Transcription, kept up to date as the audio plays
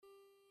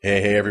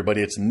Hey,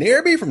 everybody, it's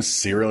Nairby from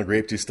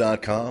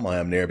CerealAndGrapeJuice.com. I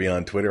am Nairby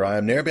on Twitter. I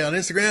am Nairby on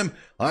Instagram.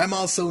 I'm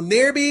also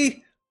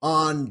Nairby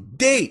on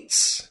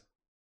Dates.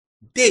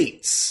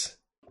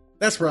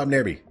 That's where I'm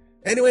Nairby.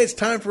 Anyway, it's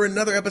time for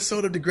another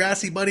episode of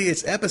Degrassi Buddy.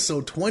 It's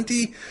episode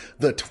 20,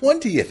 the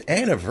 20th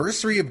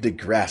anniversary of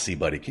Degrassi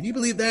Buddy. Can you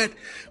believe that?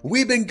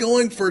 We've been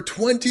going for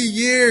 20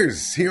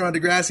 years here on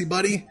Degrassi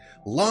Buddy.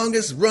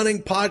 Longest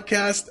running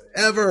podcast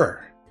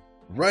ever.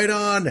 Right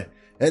on.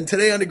 And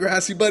today on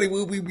Degrassi Buddy,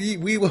 we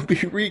will be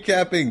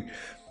recapping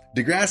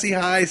Degrassi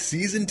High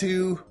Season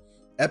 2,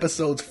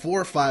 Episodes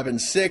 4, 5, and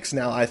 6.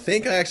 Now, I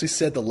think I actually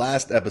said the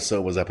last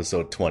episode was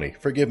episode 20.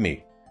 Forgive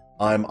me.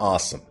 I'm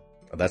awesome.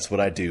 That's what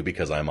I do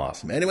because I'm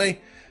awesome.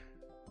 Anyway,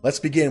 let's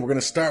begin. We're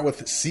going to start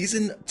with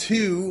Season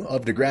 2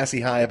 of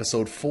Degrassi High,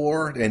 Episode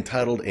 4,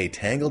 entitled A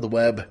Tangled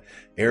Web,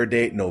 air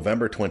date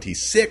November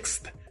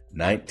 26th,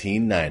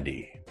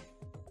 1990.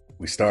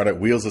 We start at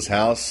Wheels'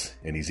 house,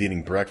 and he's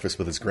eating breakfast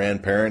with his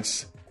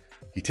grandparents.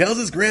 He tells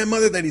his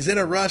grandmother that he's in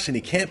a rush and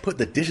he can't put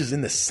the dishes in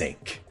the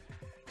sink.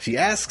 She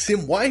asks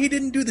him why he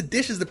didn't do the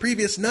dishes the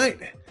previous night,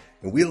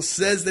 and Wheels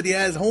says that he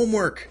has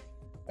homework,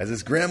 as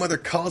his grandmother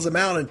calls him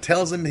out and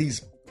tells him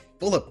he's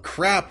full of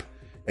crap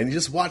and he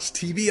just watched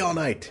TV all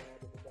night.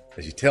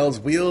 And she tells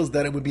Wheels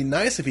that it would be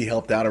nice if he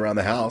helped out around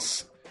the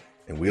house,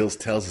 and Wheels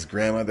tells his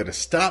grandmother to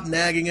stop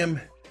nagging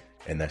him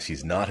and that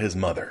she's not his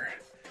mother.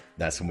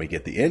 That's when we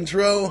get the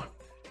intro,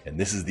 and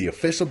this is the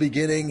official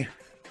beginning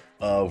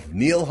of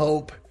Neil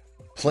Hope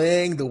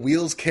playing the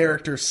Wheels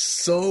character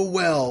so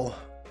well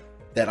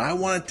that I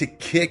wanted to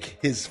kick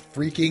his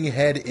freaking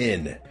head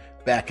in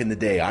back in the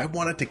day. I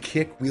wanted to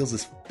kick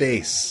Wheels'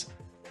 face.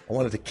 I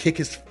wanted to kick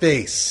his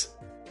face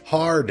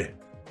hard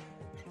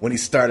when he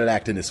started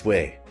acting this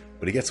way.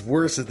 But it gets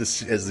worse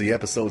as the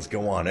episodes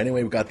go on.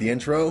 Anyway, we got the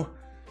intro.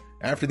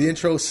 After the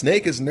intro,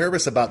 Snake is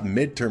nervous about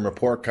midterm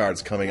report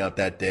cards coming out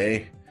that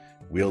day.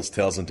 Wheels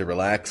tells him to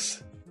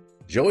relax.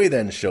 Joey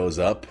then shows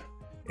up,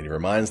 and he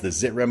reminds the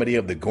Zit Remedy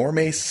of the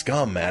Gourmet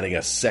Scum adding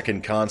a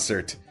second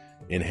concert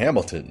in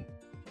Hamilton.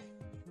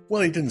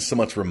 Well, he didn't so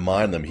much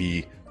remind them,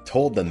 he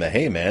told them that,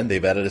 hey man,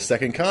 they've added a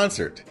second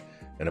concert.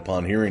 And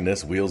upon hearing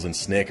this, Wheels and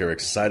Snake are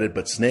excited,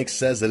 but Snake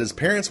says that his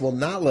parents will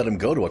not let him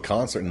go to a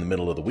concert in the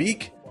middle of the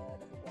week.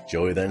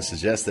 Joey then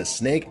suggests that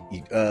Snake,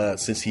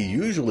 since he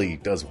usually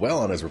does well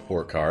on his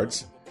report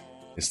cards,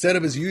 instead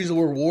of his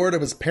usual reward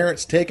of his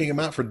parents taking him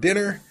out for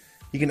dinner,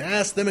 he can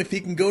ask them if he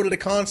can go to the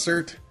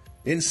concert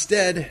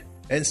instead,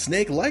 and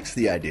Snake likes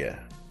the idea.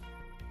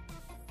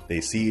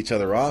 They see each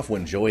other off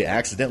when Joey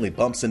accidentally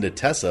bumps into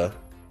Tessa.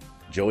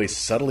 Joey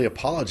subtly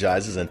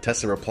apologizes, and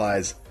Tessa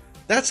replies,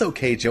 "That's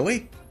okay,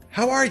 Joey.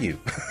 How are you?"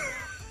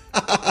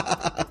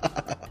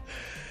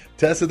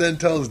 Tessa then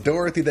tells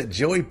Dorothy that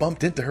Joey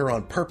bumped into her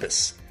on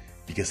purpose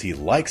because he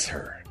likes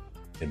her.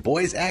 And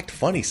boys act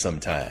funny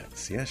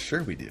sometimes. Yeah,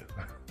 sure we do.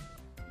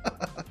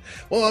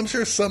 Well, I'm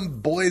sure some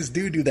boys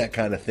do that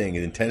kind of thing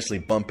and intentionally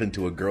bump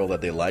into a girl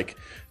that they like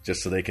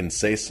just so they can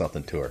say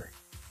something to her.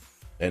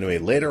 Anyway,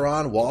 later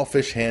on,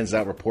 Wallfish hands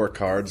out report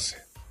cards.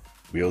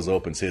 Wheels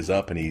opens his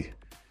up and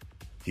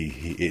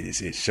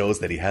it shows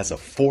that he has a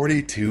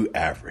 42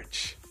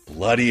 average.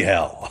 Bloody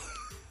hell.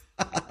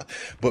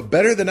 But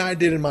better than I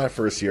did in my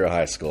first year of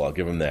high school, I'll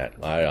give him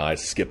that. I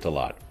skipped a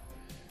lot.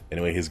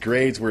 Anyway, his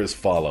grades were as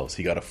follows.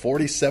 He got a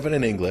 47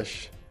 in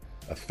English,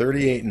 a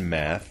 38 in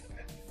math,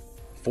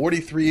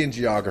 43 in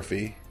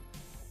geography,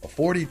 a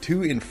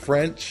 42 in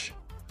French,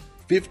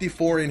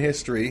 54 in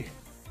history,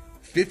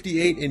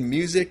 58 in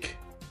music,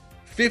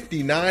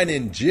 59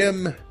 in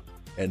gym,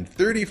 and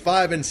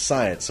 35 in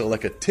science. So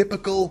like a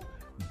typical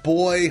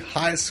boy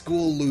high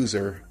school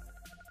loser,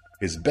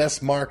 his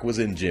best mark was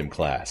in gym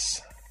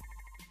class.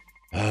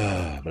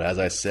 But as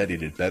I said, he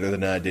did better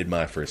than I did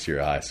my first year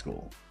of high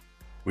school.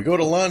 We go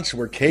to lunch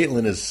where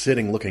Caitlin is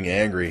sitting looking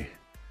angry.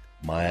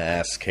 Maya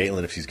asks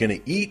Caitlin if she's going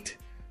to eat,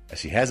 as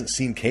she hasn't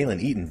seen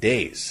Caitlin eat in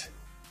days.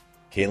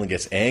 Caitlin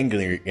gets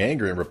angry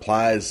and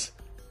replies,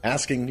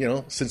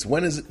 asking, since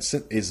when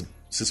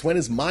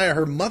is Maya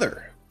her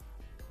mother?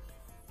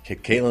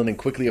 Caitlin then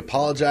quickly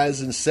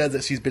apologizes and says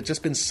that she's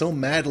just been so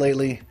mad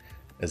lately,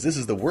 as this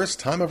is the worst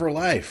time of her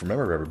life.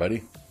 Remember,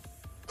 everybody.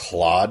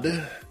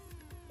 Claude,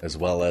 as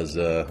well as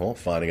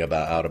finding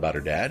out about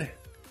her dad.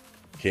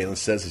 Caitlin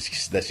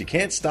says that she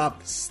can't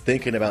stop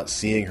thinking about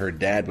seeing her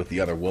dad with the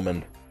other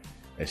woman,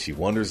 and she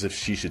wonders if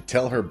she should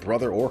tell her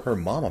brother or her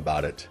mom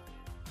about it.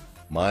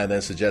 Maya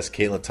then suggests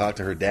Caitlin talk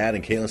to her dad,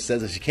 and Caitlin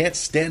says that she can't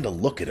stand to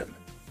look at him,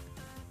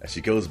 as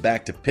she goes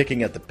back to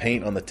picking at the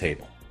paint on the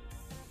table.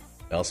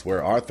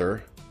 Elsewhere,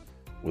 Arthur,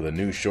 with a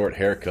new short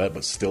haircut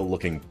but still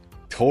looking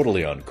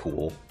totally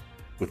uncool,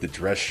 with the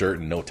dress shirt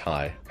and no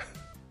tie.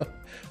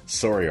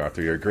 Sorry,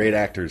 Arthur, you're a great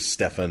actor,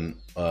 Stefan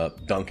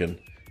Duncan,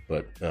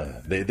 but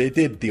they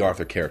did the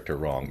Arthur character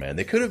wrong, man.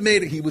 They could have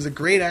made it. He was a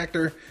great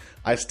actor.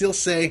 I still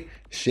say,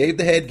 shave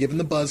the head, give him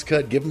the buzz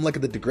cut, give him like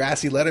the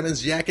Degrassi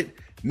Letterman's jacket,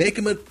 make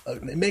him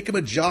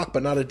a jock,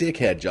 but not a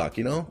dickhead jock.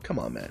 Come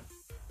on, man.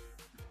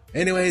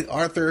 Anyway,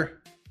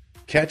 Arthur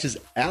catches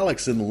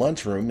Alex in the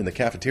lunchroom in the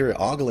cafeteria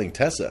ogling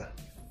Tessa.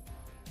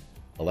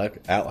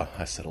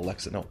 I said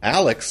Alexa. No,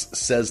 Alex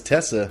says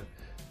Tessa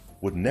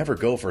would never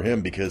go for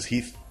him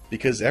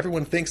because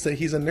everyone thinks that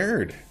he's a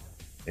nerd,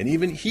 and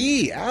even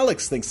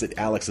Alex, thinks that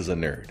Alex is a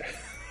nerd.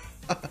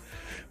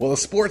 Well, the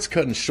sports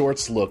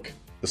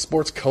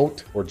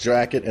coat or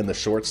jacket and the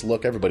shorts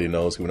look. Everybody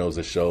knows who knows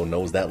the show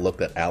knows that look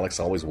that Alex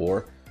always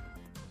wore.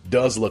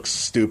 Does look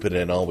stupid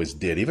and always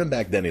did. Even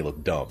back then, he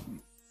looked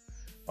dumb.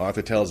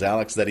 Arthur tells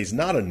Alex that he's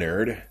not a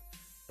nerd,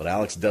 but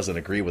Alex doesn't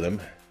agree with him.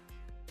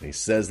 And he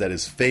says that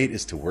his fate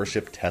is to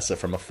worship Tessa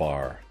from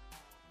afar.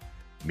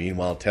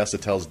 Meanwhile, Tessa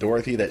tells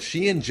Dorothy that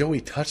she and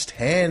Joey touched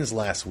hands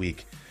last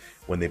week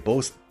when they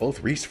both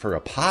reached for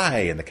a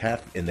pie in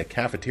the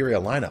cafeteria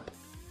lineup.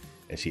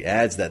 And she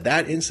adds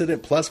that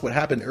incident plus what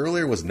happened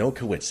earlier was no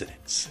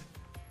coincidence.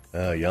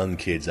 Young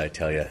kids, I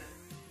tell you.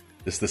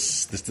 Just the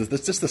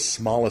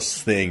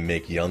smallest thing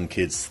make young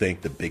kids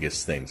think the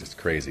biggest things. It's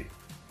crazy.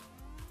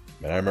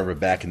 Man, I remember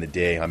back in the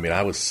day,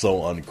 I was so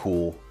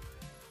uncool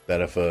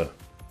that if a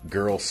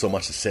girl so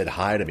much as said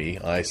hi to me,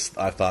 I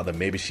thought that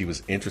maybe she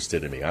was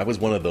interested in me. I was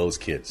one of those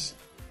kids.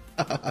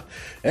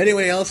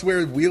 Anyway,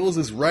 elsewhere, Wheels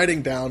is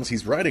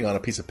he's writing on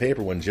a piece of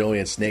paper when Joey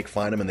and Snake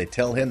find him, and they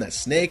tell him that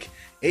Snake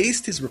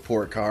aced his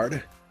report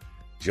card.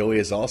 Joey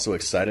is also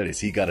excited as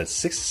he got a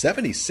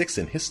 676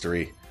 in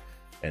history,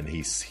 and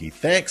he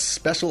thanks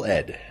Special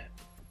Ed.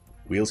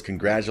 Wheels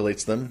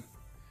congratulates them,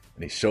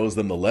 and he shows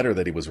them the letter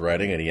that he was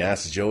writing, and he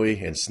asks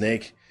Joey and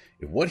Snake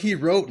if what he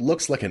wrote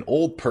looks like an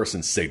old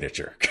person's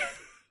signature.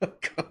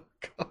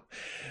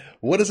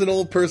 What does an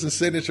old person's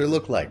signature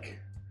look like?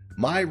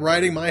 My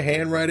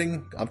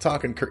handwriting, I'm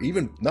talking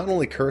even not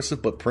only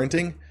cursive but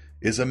printing,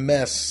 is a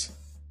mess.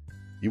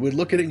 You would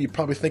look at it and you'd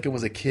probably think it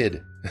was a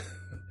kid.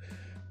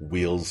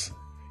 Wheels,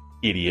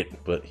 idiot,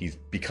 but he's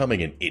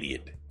becoming an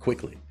idiot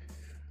quickly.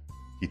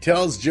 He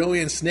tells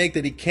Joey and Snake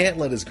that he can't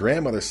let his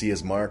grandmother see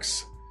his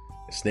marks.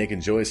 Snake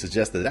and Joey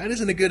suggest that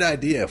isn't a good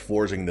idea,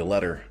 forging the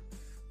letter.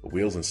 But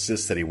Wheels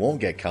insists that he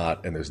won't get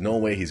caught and there's no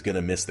way he's going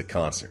to miss the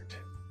concert.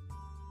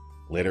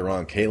 Later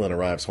on, Kaylin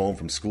arrives home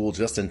from school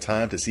just in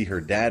time to see her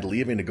dad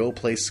leaving to go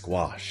play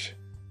squash.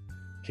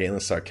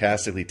 Kaylin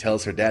sarcastically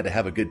tells her dad to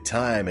have a good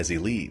time as he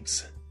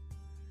leaves.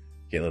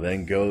 She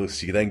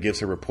then gives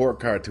her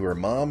report card to her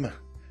mom,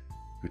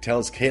 who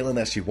tells Kaylin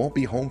that she won't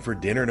be home for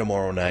dinner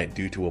tomorrow night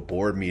due to a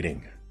board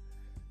meeting.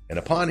 And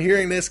upon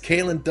hearing this,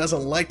 Kaylin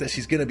doesn't like that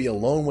she's going to be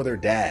alone with her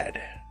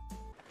dad.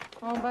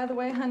 Oh, by the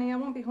way, honey, I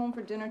won't be home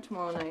for dinner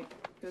tomorrow night.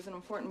 There's an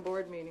important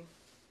board meeting.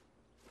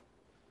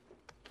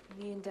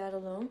 Me and Dad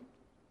alone?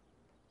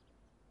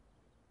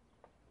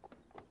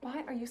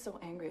 Why are you so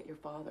angry at your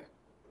father?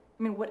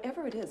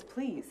 Whatever it is,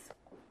 please,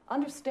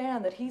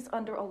 understand that he's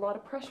under a lot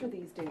of pressure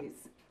these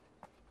days.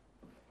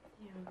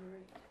 Yeah,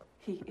 right.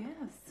 He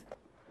is.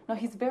 Now,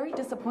 he's very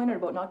disappointed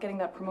about not getting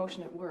that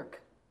promotion at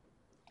work.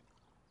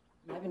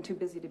 I've been too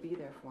busy to be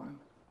there for him.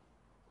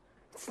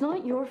 It's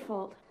not your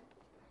fault.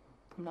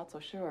 I'm not so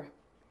sure.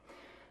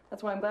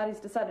 That's why I'm glad he's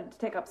decided to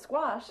take up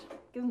squash.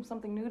 Gives him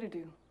something new to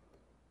do.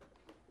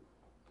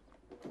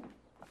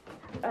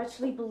 You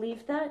actually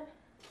believe that?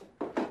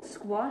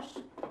 Squash?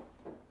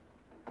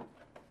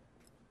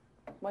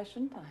 Why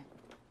shouldn't I?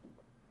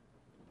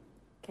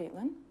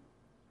 Caitlin?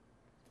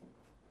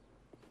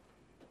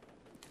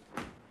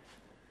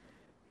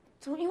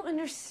 Don't you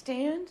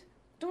understand?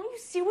 Don't you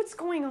see what's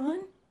going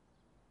on?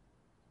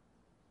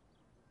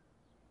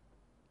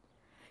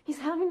 He's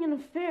having an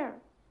affair.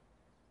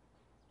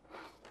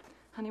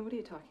 Honey, what are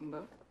you talking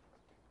about?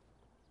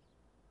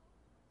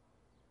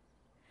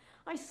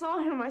 I saw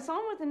him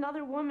with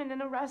another woman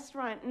in a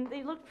restaurant, and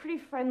they looked pretty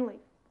friendly.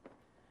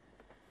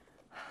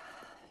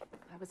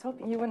 I was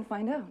hoping you wouldn't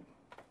find out.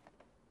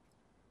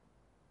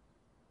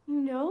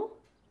 You know?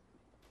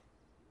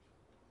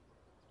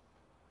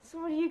 So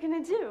what are you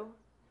gonna do?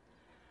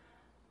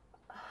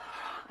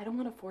 I don't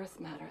want to force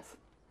matters.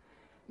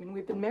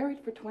 We've been married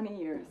for 20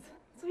 years.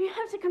 So you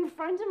have to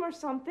confront him or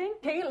something?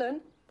 Kaylin,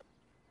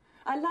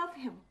 I love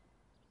him.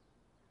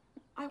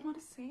 I want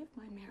to save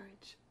my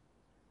marriage.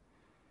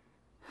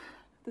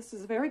 This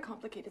is a very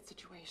complicated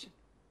situation.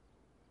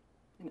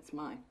 And it's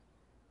mine.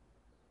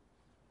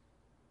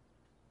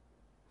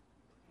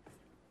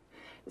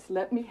 Just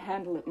let me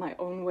handle it my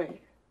own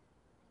way.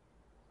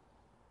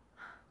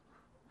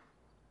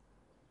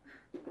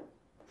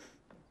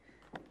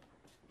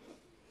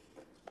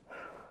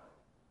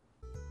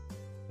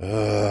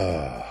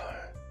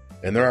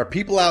 And there are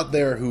people out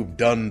there who've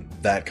done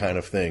that kind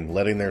of thing,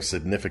 letting their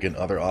significant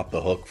other off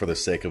the hook for the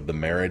sake of the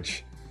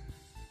marriage.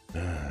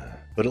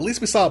 But at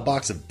least we saw a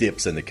box of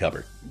dips in the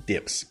cupboard.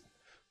 Dips.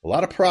 A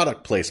lot of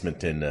product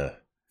placement in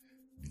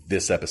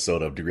this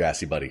episode of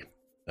Degrassi Buddy.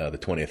 The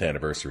 20th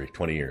anniversary,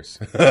 20 years.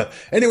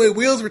 Anyway,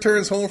 Wheels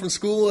returns home from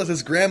school as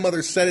his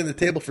grandmother's setting the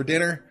table for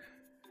dinner.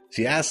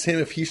 She asks him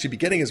if he should be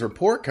getting his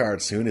report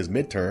card soon, his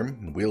midterm.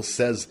 And Wheels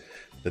says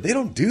that they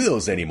don't do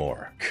those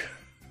anymore.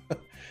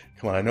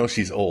 Come on, I know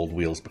she's old,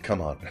 Wheels, but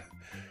come on.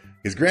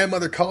 His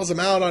grandmother calls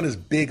him out on his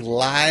big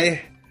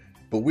lie,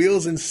 but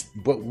Wheels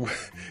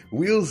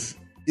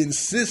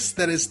insists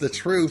that it's the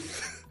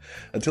truth.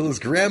 until his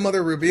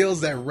grandmother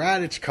reveals that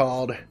Radich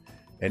called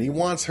and he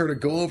wants her to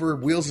go over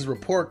Wheels'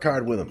 report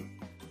card with him.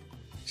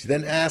 She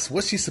then asks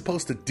what she's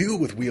supposed to do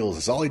with Wheels,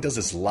 as all he does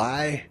is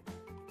lie.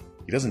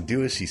 He doesn't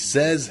do as she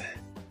says,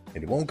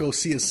 and he won't go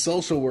see his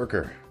social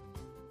worker.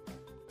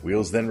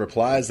 Wheels then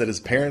replies that his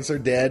parents are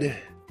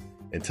dead,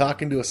 and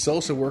talking to a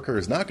social worker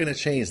is not going to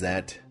change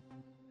that.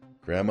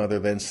 Grandmother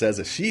then says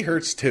that she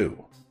hurts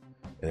too,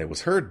 and it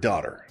was her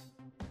daughter.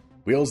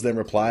 Wheels then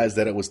replies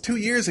that it was 2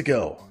 years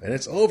ago, and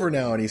it's over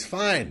now, and he's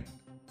fine.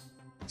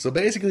 So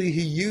basically,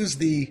 he used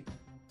the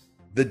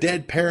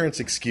dead parents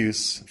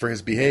excuse for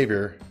his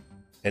behavior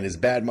and his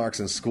bad marks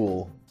in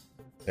school,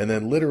 and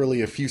then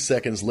literally a few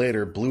seconds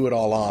later blew it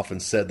all off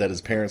and said that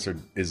his parents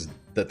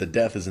that the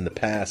death is in the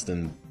past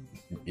and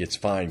it's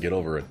fine, get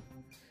over it.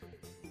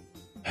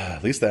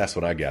 At least that's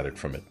what I gathered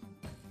from it.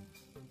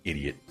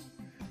 Idiot.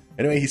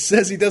 Anyway, he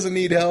says he doesn't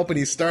need help and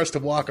he starts to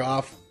walk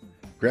off.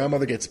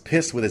 Grandmother gets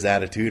pissed with his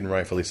attitude, and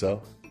rightfully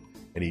so,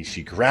 and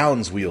she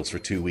grounds Wheels for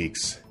 2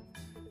 weeks.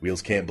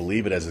 Wheels can't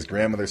believe it, as his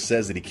grandmother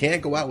says that he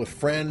can't go out with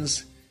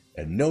friends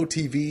and no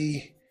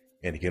TV,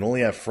 and he can only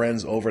have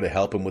friends over to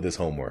help him with his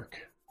homework.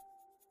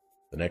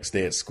 The next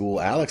day at school,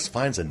 Alex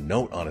finds a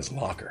note on his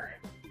locker.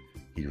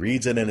 He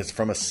reads it, and it's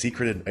from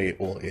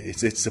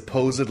it's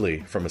supposedly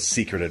from a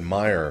secret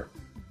admirer,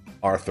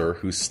 Arthur,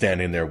 who's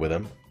standing there with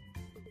him.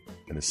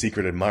 And the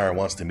secret admirer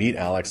wants to meet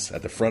Alex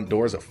at the front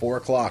doors at 4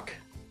 o'clock.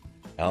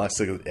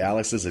 Alex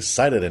is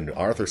excited, and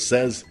Arthur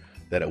says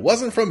that it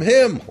wasn't from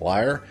him,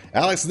 liar.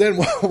 Alex then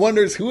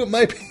wonders who it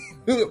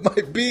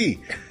might be.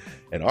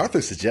 And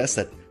Arthur suggests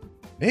that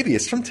maybe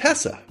it's from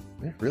Tessa.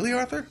 Really,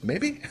 Arthur?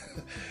 Maybe?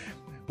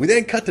 We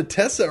then cut to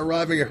Tessa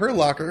arriving at her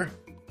locker,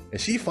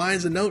 and she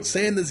finds a note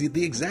saying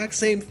the exact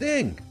same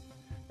thing.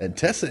 And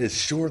Tessa is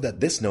sure that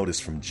this note is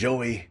from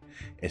Joey,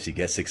 and she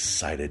gets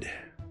excited.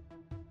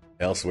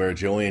 Elsewhere,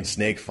 Joey and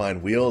Snake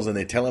find Wheels, and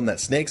they tell him that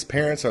Snake's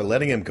parents are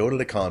letting him go to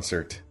the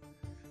concert.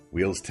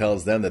 Wheels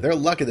tells them that they're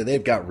lucky that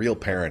they've got real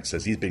parents,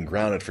 as he's been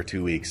grounded for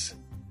 2 weeks.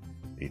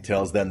 He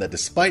tells them that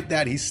despite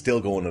that, he's still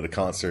going to the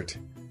concert.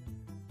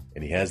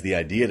 And he has the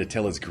idea to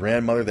tell his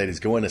grandmother that he's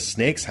going to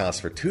Snake's house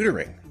for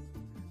tutoring.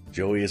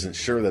 Joey isn't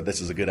sure that this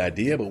is a good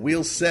idea, but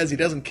Wheels says he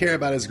doesn't care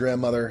about his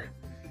grandmother,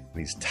 and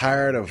he's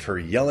tired of her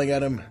yelling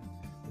at him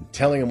and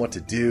telling him what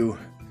to do,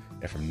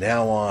 and from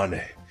now on,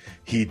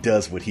 he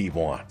does what he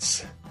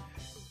wants.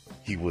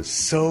 He was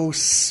so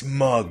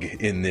smug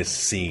in this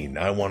scene,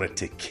 I wanted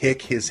to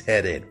kick his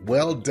head in.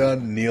 Well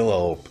done, Neil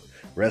Hope.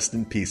 Rest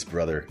in peace,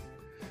 brother.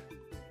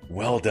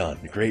 Well done.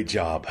 Great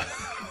job.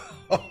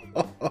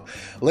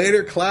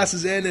 Later,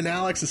 classes end and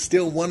Alex is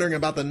still wondering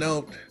about the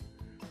note.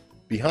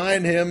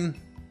 Behind him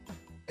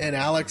and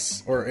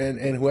Alex,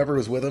 and whoever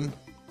was with him,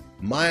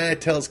 Maya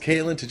tells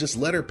Caitlin to just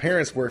let her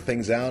parents work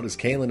things out, as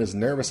Caitlin is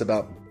nervous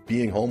about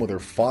being home with her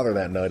father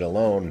that night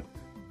alone,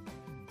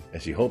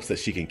 and she hopes that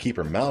she can keep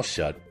her mouth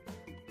shut.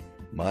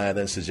 Maya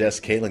then suggests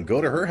Caitlin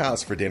go to her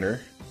house for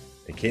dinner,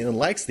 and Caitlin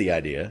likes the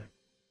idea.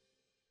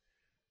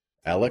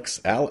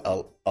 Alexa,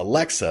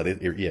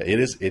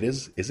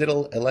 is it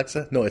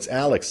Alexa? No, it's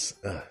Alex.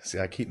 See,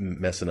 I keep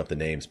messing up the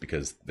names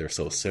because they're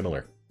so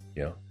similar,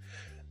 you know.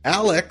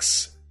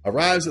 Alex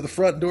arrives at the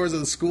front doors of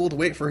the school to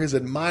wait for his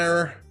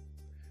admirer,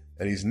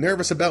 and he's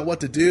nervous about what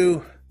to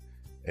do,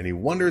 and he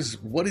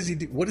wonders what is he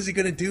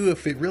going to do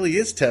if it really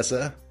is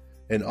Tessa.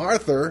 And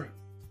Arthur,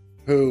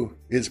 who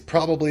is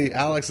probably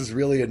Alex's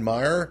really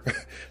admirer,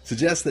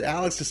 suggests that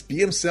Alex just be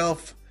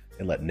himself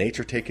and let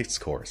nature take its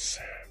course.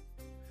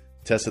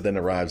 Tessa then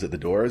arrives at the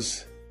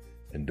doors,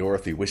 and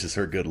Dorothy wishes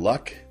her good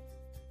luck.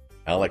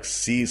 Alex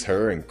sees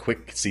her and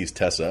sees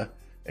Tessa,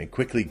 and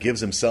quickly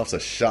gives himself a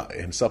shot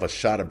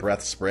of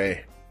breath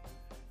spray.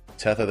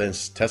 Tessa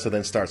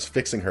then starts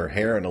fixing her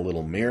hair in a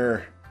little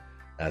mirror.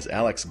 As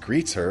Alex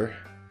greets her,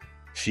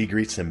 she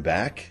greets him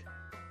back.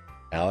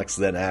 Alex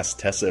then asks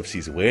Tessa if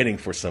she's waiting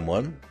for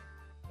someone,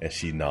 and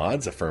she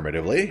nods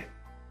affirmatively.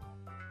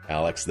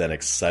 Alex then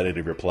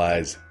excitedly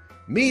replies,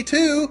 "Me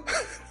too!"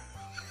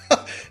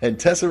 And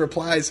Tessa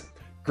replies,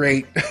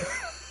 "Great."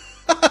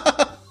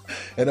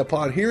 And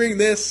upon hearing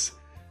this,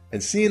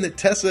 and seeing that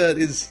Tessa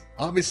is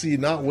obviously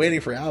not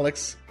waiting for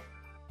Alex,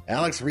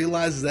 Alex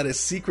realizes that his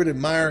secret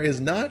admirer is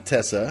not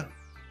Tessa,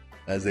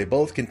 as they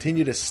both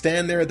continue to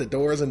stand there at the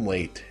doors and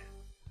wait.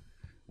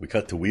 We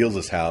cut to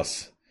Wheels'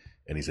 house,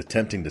 and he's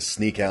attempting to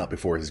sneak out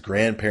before his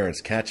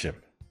grandparents catch him.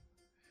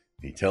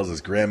 He tells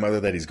his grandmother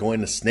that he's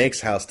going to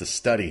Snake's house to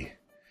study,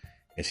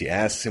 and she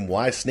asks him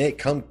why Snake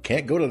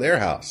can't go to their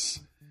house.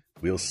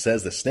 Wheels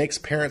says that Snake's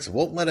parents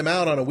won't let him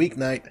out on a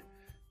weeknight,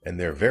 and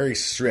they're very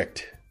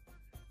strict.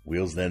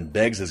 Wheels then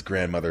begs his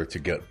grandmother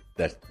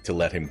to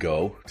let him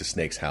go to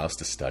Snake's house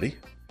to study,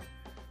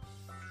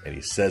 and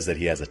he says that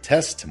he has a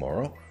test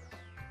tomorrow.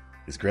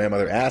 His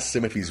grandmother asks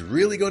him if he's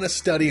really going to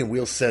study, and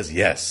Wheels says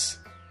yes.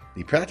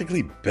 He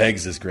practically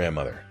begs his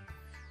grandmother.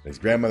 His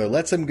grandmother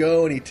lets him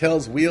go, and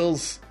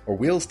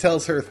Wheels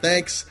tells her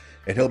thanks,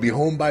 and he'll be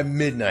home by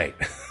midnight.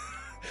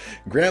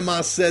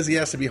 Grandma says he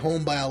has to be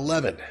home by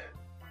 11.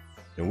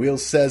 And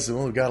Wheels says,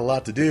 "Well, we've got a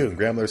lot to do." And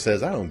grandmother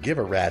says, "I don't give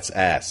a rat's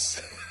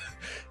ass."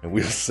 And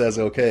Wheels says,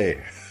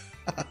 okay.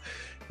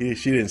 She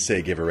didn't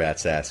say give a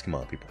rat's ass. Come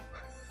on, people.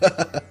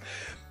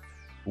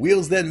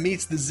 Wheels then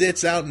meets the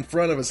Zits out in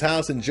front of his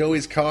house in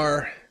Joey's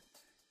car.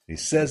 He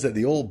says that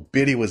the old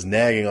biddy was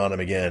nagging on him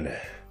again.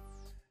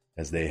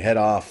 As they head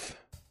off,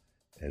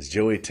 as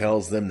Joey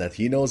tells them that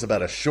he knows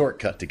about a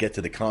shortcut to get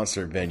to the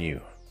concert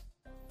venue.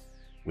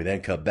 We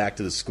then cut back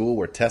to the school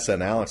where Tessa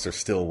and Alex are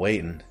still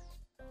waiting.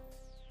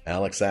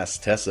 Alex asks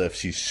Tessa if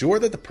she's sure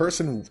that the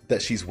person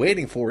that she's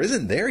waiting for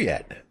isn't there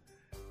yet.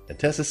 And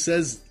Tessa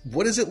says,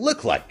 what does it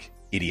look like,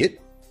 idiot?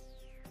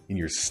 In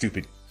your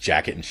stupid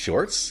jacket and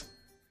shorts?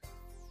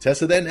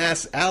 Tessa then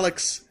asks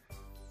Alex,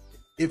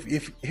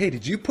 hey,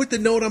 did you put the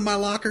note on my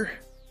locker?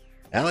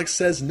 Alex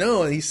says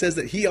no, and he says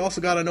that he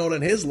also got a note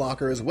on his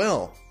locker as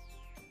well.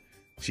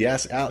 She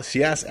asks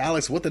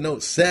Alex what the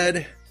note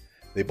said.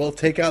 They both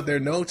take out their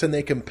notes and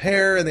they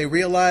compare, and they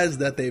realize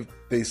that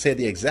they say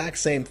the exact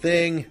same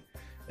thing,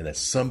 and that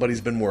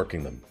somebody's been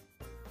working them.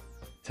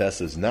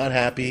 Tessa's not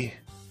happy.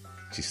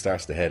 She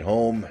starts to head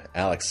home.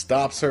 Alex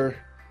stops her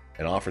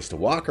and offers to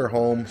walk her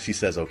home. She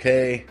says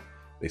okay.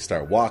 They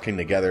start walking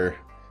together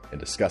and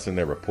discussing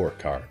their report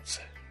cards.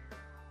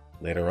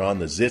 Later on,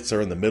 the Zits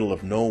are in the middle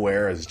of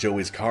nowhere as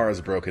Joey's car is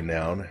broken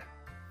down.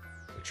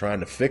 They're trying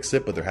to fix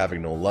it, but they're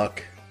having no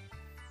luck.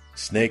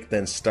 Snake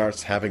then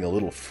starts having a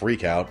little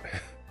freak out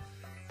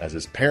as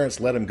his parents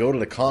let him go to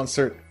the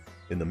concert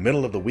in the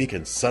middle of the week,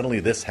 and suddenly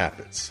this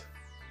happens.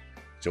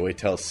 Joey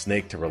tells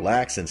Snake to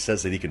relax and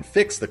says that he can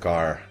fix the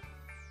car.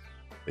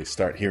 They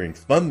start hearing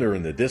thunder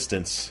in the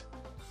distance,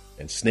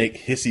 and Snake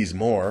hisses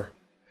more,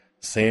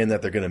 saying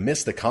that they're going to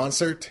miss the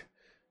concert.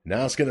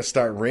 Now it's going to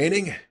start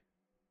raining,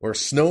 or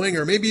snowing,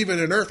 or maybe even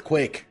an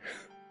earthquake.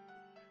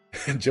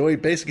 And Joey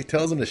basically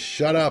tells him to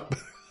shut up.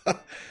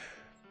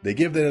 They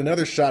give it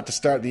another shot to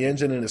start the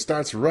engine, and it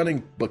starts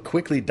running, but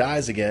quickly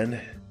dies again.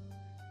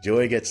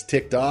 Joey gets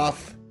ticked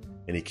off,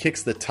 and he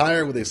kicks the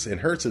tire and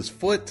hurts his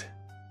foot.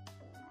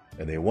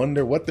 And they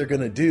wonder what they're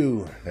going to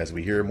do as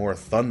we hear more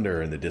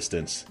thunder in the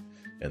distance,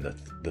 and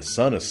the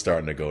sun is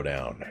starting to go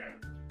down.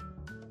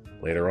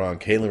 Later on,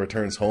 Caitlin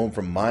returns home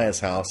from Maya's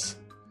house,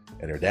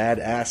 and her dad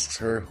asks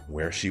her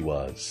where she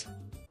was.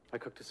 I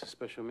cooked us a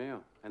special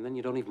meal, and then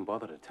you don't even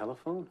bother to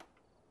telephone?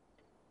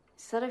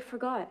 Said I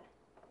forgot.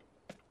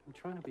 I'm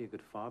trying to be a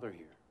good father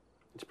here.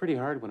 It's pretty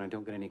hard when I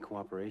don't get any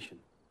cooperation.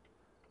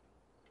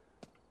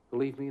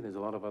 Believe me, there's a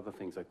lot of other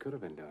things I could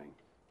have been doing.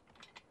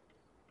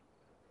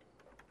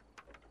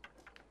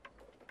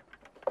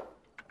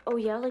 Oh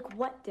yeah, like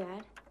what,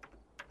 Dad?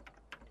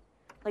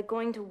 Like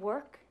going to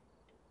work?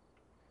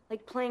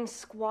 Like playing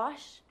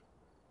squash?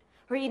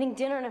 Or eating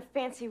dinner in a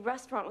fancy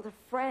restaurant with a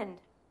friend?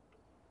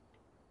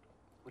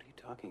 What are you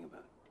talking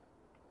about?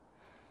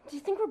 Do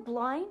you think we're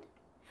blind?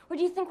 Or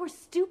do you think we're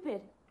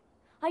stupid?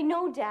 I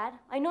know, Dad.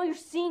 I know you're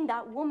seeing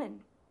that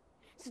woman.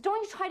 So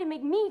don't you try to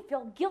make me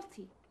feel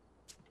guilty.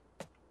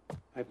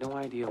 I have no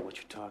idea what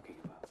you're talking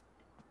about.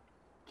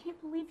 I can't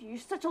believe you. You're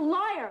such a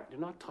liar. Do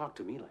not talk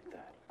to me like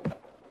that.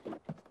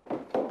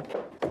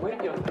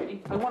 Wait, young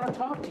lady. I want to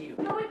talk to you.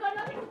 No, we've got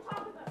nothing to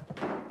talk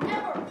about.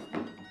 Never.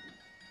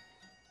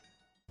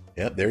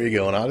 Yep, there you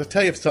go. And I'll just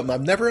tell you something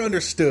I've never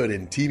understood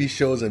in TV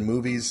shows and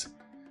movies.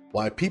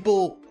 Why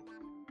people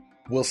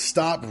will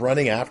stop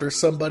running after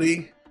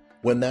somebody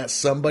when that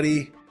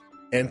somebody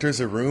enters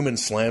a room and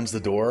slams the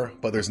door,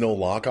 but there's no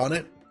lock on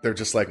it. They're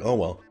just like, oh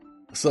well.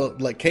 So,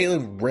 like,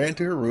 Caitlin ran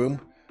to her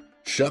room,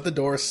 shut the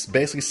door,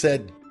 basically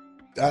said,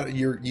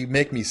 you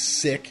make me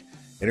sick.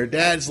 And her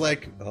dad's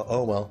like,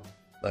 oh well,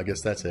 I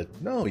guess that's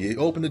it. No, you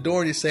open the door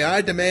and you say,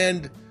 I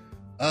demand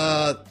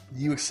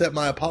you accept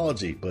my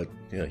apology. But,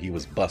 you know, he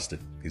was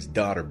busted. His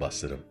daughter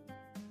busted him.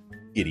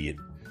 Idiot.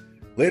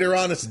 Later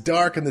on, it's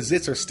dark and the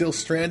Zits are still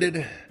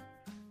stranded.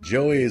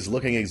 Joey is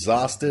looking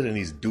exhausted, and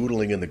he's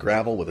doodling in the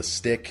gravel with a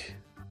stick.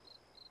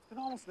 It's been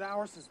almost an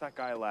hour since that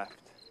guy left.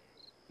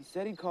 He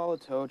said he'd call a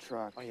tow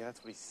truck. Oh, yeah,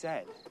 that's what he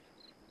said.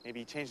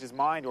 Maybe he changed his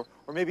mind, or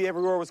maybe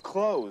everywhere was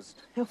closed.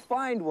 He'll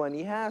find one.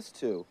 He has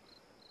to.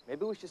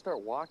 Maybe we should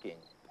start walking.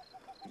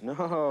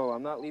 No,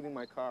 I'm not leaving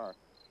my car.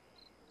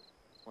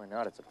 Why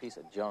not? It's a piece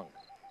of junk.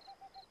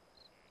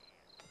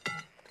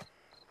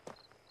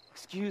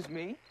 Excuse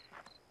me?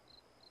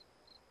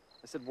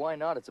 I said, why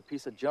not? It's a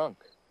piece of junk.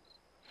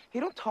 Hey,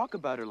 don't talk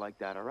about her like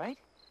that, all right?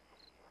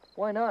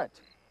 Why not?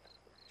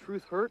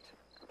 Truth hurt?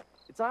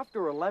 It's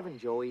after 11,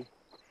 Joey.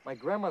 My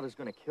grandmother's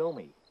gonna kill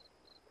me.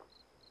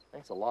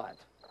 Thanks a lot.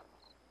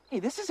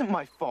 Hey, this isn't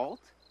my fault.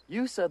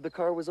 You said the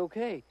car was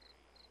okay.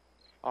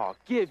 Oh,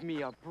 give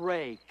me a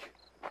break.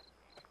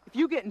 If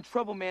you get in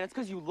trouble, man, it's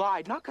because you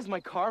lied, not because my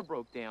car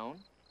broke down.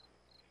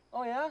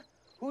 Oh, yeah?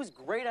 Whose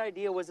great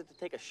idea was it to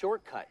take a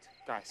shortcut?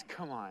 Guys,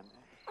 come on.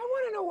 I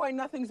want to know why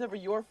nothing's ever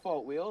your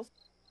fault, Wheels.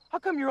 How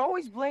come you're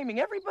always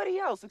blaming everybody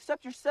else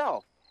except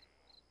yourself?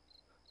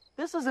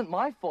 This isn't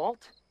my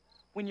fault.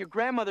 When your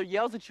grandmother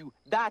yells at you,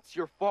 that's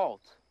your fault.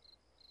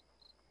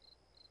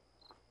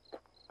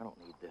 I don't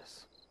need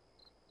this.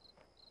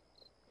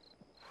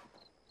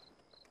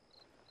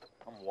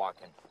 I'm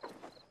walking.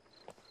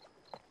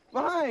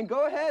 Fine,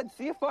 go ahead.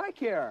 See if I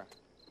care.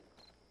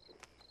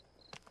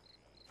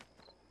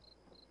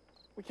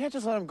 We can't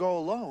just let him go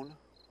alone.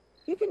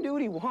 He can do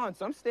what he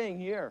wants. I'm staying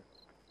here.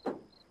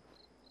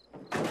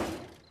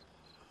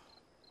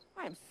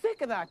 I am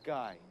sick of that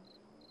guy.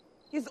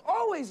 He's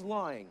always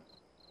lying.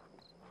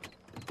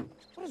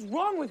 What is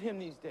wrong with him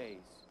these days?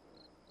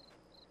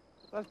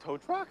 Is that a tow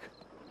truck?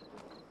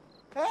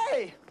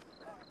 Hey!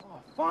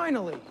 Oh,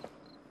 finally.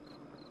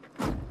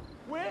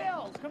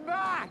 Wheels, come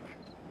back!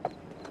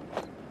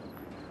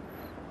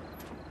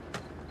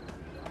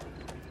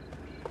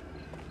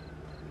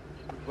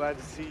 Glad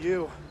to see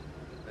you.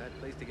 Bad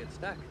place to get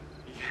stuck.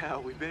 Yeah,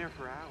 we've been here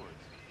for hours.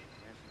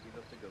 Yeah, she gave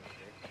up the ghost,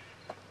 eh?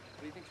 What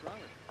do you think's wrong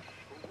with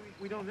her?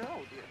 We don't know. The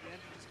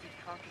engine just keeps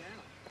conking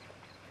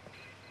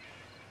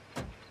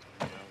out.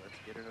 Well, let's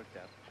get her hooked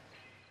up.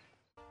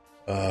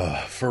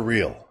 For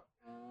real.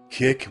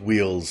 Kick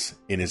Wheels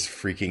in his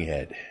freaking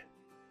head.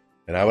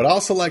 And I would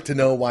also like to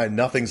know why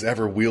nothing's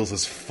ever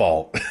Wheels'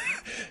 fault.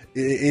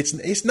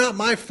 It's not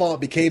my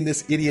fault became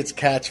this idiot's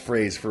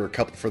catchphrase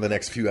for the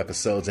next few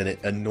episodes, and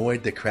it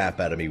annoyed the crap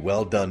out of me.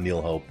 Well done,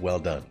 Neil Hope. Well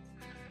done.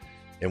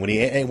 And when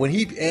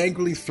he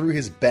angrily threw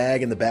his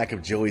bag in the back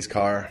of Joey's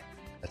car,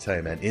 I tell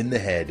you, man, in the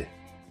head,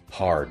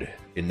 hard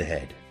in the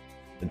head,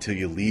 until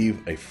you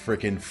leave a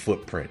frickin'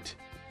 footprint.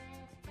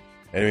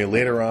 Anyway,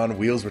 later on,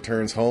 Wheels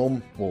returns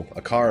home. Well,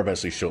 a car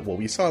eventually shows. Well,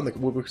 we saw in the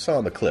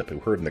clip. We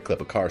heard in the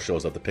clip a car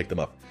shows up to pick them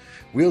up.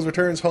 Wheels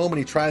returns home and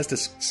he tries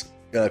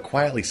to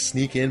quietly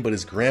sneak in, but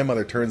his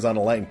grandmother turns on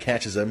a light and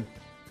catches him.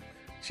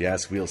 She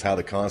asks Wheels how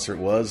the concert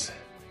was,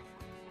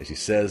 and she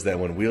says that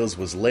when Wheels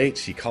was late,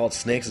 she called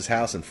Snakes'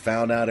 house and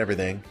found out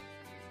everything.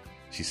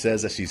 She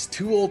says that she's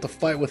too old to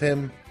fight with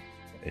him,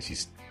 and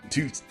she's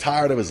too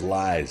tired of his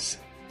lies.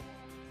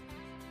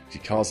 She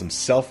calls him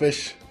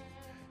selfish,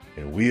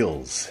 and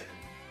Wheels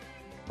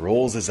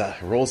rolls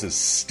his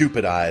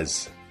stupid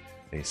eyes,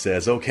 and he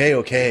says,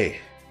 okay.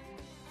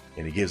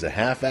 And he gives a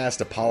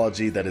half-assed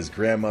apology that his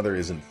grandmother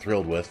isn't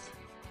thrilled with.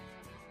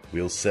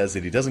 Wheels says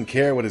that he doesn't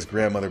care what his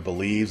grandmother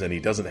believes, and he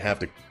doesn't have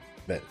to,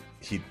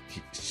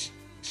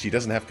 she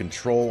doesn't have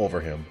control over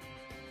him.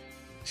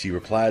 She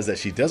replies that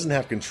she doesn't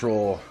have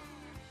control,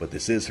 but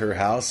this is her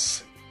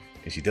house,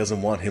 and she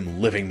doesn't want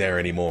him living there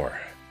anymore.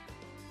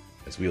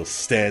 As Wheels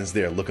stands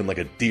there looking like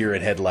a deer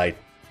in headlight,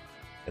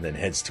 and then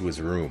heads to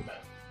his room.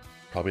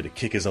 Probably to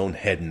kick his own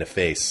head in the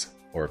face.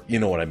 Or, you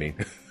know what I mean.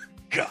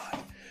 God.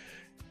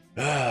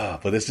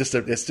 But it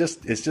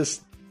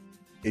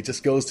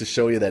just goes to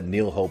show you that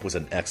Neil Hope was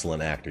an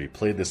excellent actor. He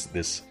played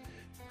this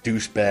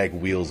douchebag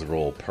Wheels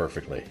role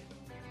perfectly.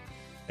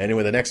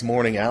 Anyway, the next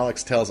morning,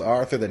 Alex tells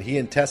Arthur that he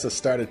and Tessa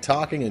started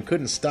talking and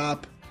couldn't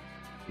stop.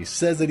 He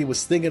says that he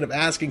was thinking of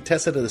asking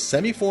Tessa to the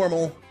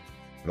semi-formal,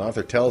 and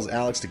Arthur tells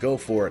Alex to go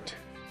for it.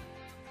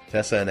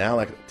 Tessa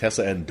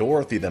and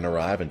Dorothy then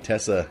arrive, and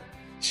Tessa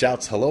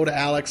shouts hello to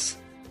Alex,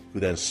 who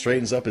then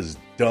straightens up his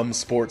dumb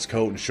sports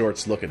coat and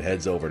shorts look and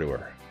heads over to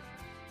her.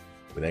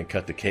 We then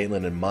cut to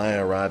Caitlin and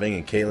Maya arriving,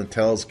 and Caitlin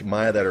tells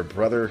Maya that her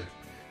brother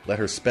let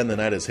her spend the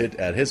night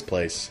at his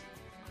place,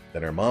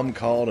 that her mom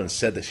called and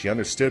said that she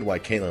understood why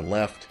Caitlin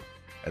left,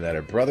 and that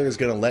her brother is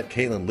going to let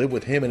Caitlin live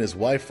with him and his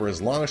wife for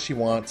as long as she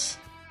wants,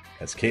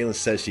 as Caitlin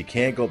says she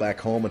can't go back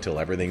home until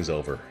everything's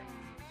over.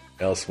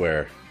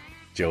 Elsewhere,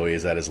 Joey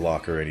is at his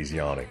locker and he's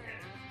yawning,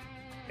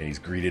 and he's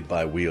greeted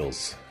by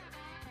Wheels,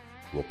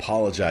 who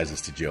apologizes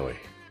to Joey.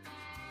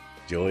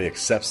 Joey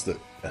accepts,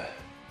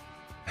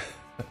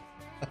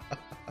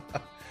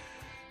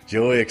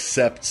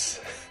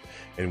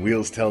 and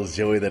Wheels tells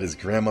Joey that his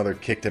grandmother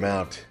kicked him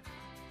out,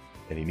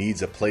 and he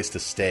needs a place to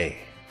stay.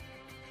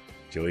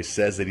 Joey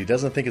says that he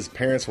doesn't think his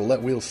parents will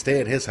let Wheels stay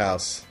at his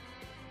house.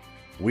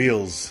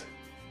 Wheels,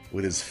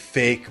 with his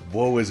fake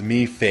woe is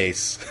me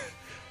face,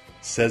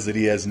 says that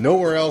he has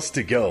nowhere else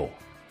to go.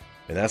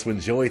 And that's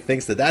when Joey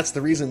thinks that that's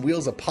the reason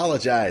Wheels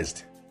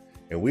apologized.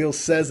 And Wheels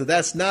says that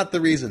that's not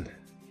the reason.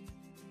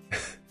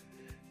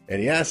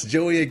 And he asks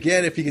Joey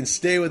again if he can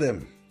stay with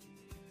him.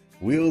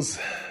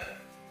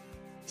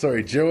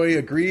 Joey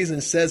agrees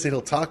and says that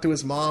he'll talk to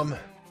his mom.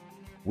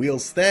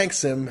 Wheels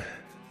thanks him.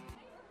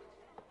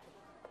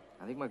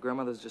 I think my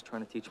grandmother's just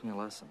trying to teach me a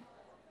lesson.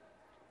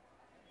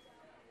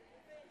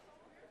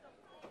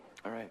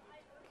 All right.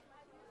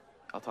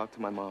 I'll talk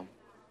to my mom.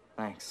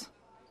 Thanks.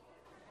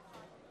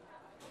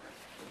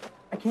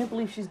 I can't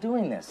believe she's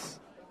doing this.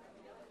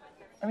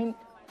 I mean,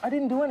 I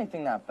didn't do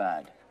anything that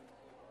bad.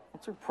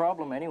 What's her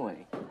problem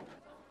anyway?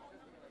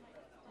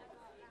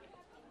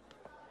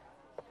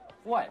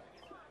 What?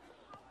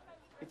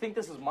 You think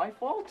this is my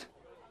fault?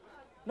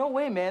 No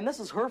way, man. This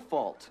is her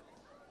fault.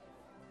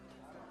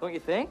 Don't you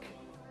think?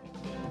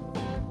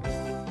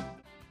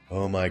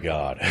 Oh my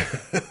God.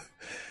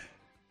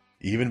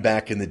 Even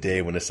back in the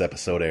day when this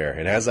episode aired,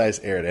 and as I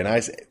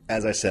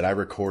said, I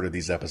recorded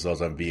these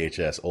episodes on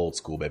VHS, old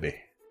school, baby.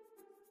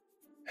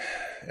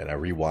 And I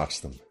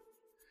rewatched them.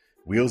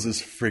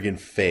 Wheels' friggin'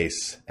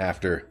 face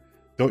after,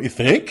 don't you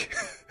think?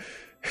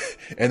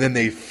 And then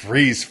they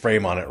freeze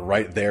frame on it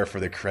right there for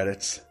the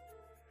credits.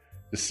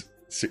 Just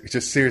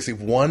Just seriously,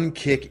 one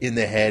kick in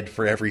the head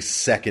for every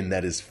second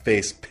that his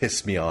face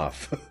pissed me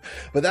off.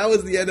 But that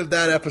was the end of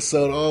that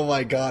episode. Oh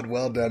my God.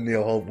 Well done,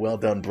 Neil Hope. Well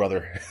done,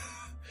 brother.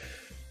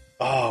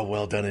 Oh,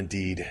 well done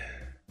indeed.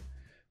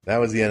 That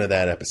was the end of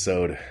that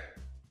episode.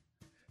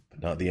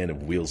 But not the end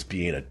of Wheels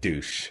being a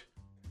douche.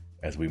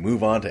 As we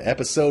move on to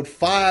episode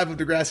 5 of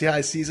Degrassi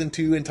High Season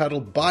 2,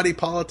 entitled Body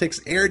Politics,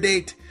 air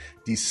date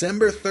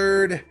December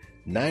 3rd,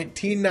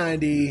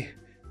 1990.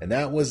 And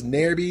that was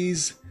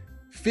Nerby's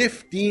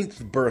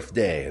 15th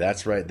birthday.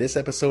 That's right, this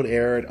episode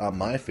aired on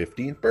my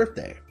 15th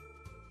birthday.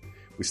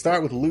 We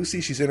start with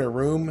Lucy. She's in her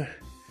room,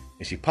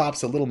 and she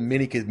pops a little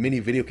mini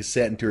video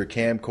cassette into her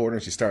camcorder,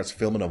 and she starts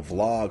filming a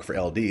vlog for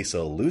LD.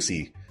 So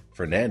Lucy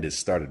Fernandez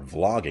started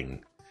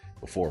vlogging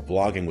before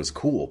vlogging was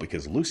cool,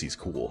 because Lucy's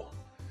cool.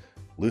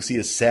 Lucy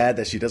is sad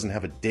that she doesn't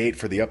have a date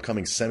for the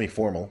upcoming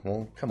semi-formal.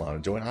 Well, come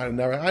on, Joanne.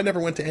 I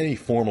never went to any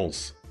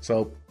formals,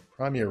 so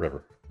cry me a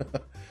river.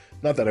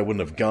 Not that I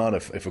wouldn't have gone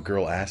if a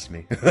girl asked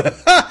me.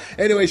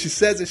 Anyway, she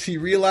says that she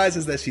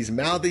realizes that she's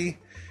mouthy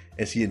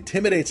and she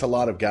intimidates a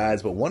lot of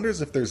guys, but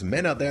wonders if there's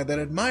men out there that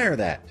admire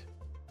that.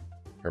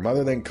 Her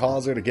mother then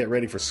calls her to get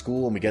ready for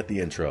school, and we get the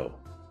intro.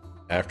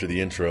 After the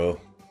intro,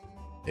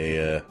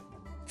 a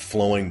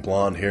flowing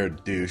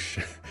blonde-haired douche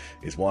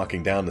is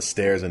walking down the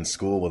stairs in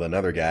school with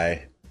another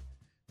guy,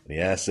 and he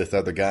asks this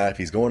other guy if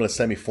he's going to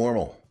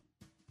semi-formal.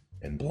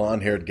 And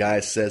blonde-haired guy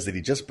says that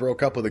he just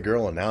broke up with a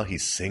girl and now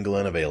he's single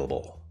and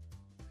available.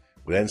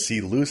 We then see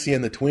Lucy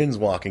and the twins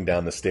walking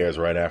down the stairs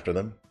right after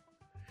them.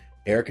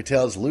 Erica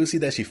tells Lucy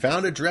that she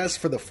found a dress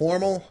for the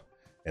formal,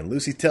 and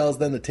Lucy tells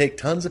them to take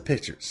tons of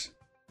pictures.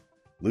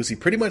 Lucy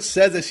pretty much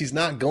says that she's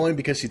not going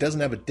because she doesn't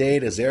have a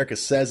date, as Erica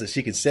says that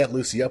she can set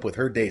Lucy up with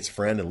her date's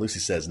friend, and Lucy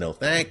says no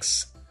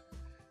thanks.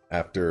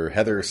 After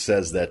Heather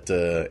says that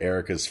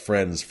Erica's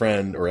friend's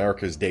friend, or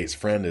Erica's date's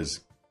friend, is,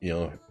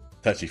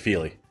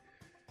 touchy-feely.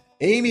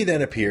 Amy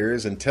then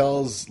appears and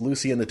tells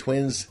Lucy and the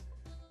twins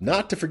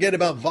not to forget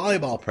about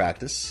volleyball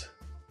practice.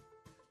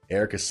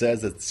 Erica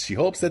says that she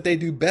hopes that they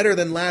do better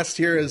than last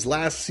year, as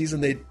last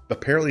season they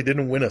apparently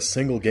didn't win a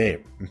single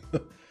game.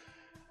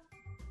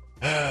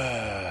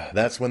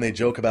 That's when they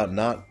joke about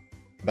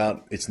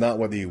it's not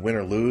whether you win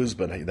or lose,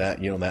 but that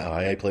how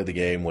I play the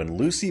game. When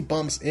Lucy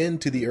bumps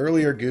into the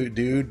earlier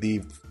dude,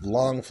 the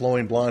long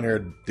flowing blonde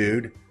haired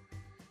dude,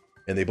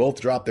 and they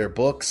both drop their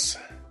books.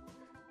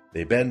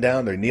 They bend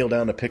down, they kneel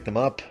down to pick them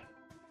up,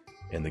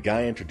 and the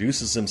guy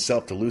introduces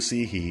himself to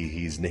Lucy.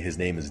 His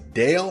name is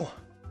Dale.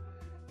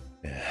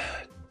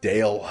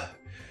 Dale.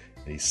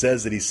 And he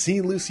says that he's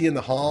seen Lucy in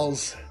the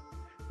halls.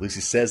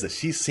 Lucy says that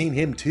she's seen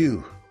him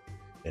too.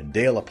 And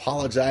Dale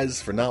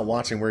apologizes for not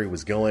watching where he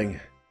was going.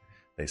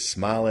 They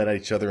smile at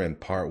each other and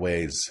part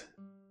ways.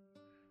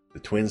 The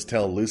twins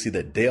tell Lucy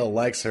that Dale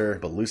likes her,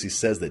 but Lucy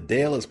says that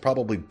Dale is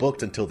probably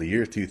booked until the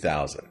year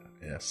 2000.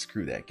 Yeah,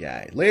 screw that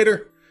guy.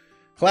 Later,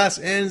 class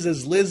ends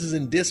as Liz is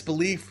in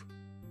disbelief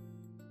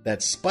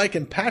that Spike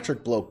and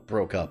Patrick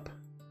broke up.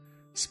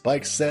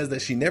 Spike says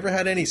that she never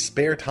had any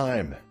spare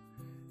time,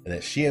 and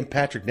that she and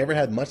Patrick never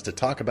had much to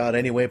talk about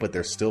anyway, but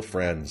they're still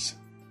friends.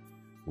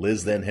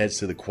 Liz then heads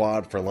to the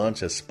quad for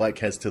lunch as Spike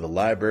heads to the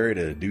library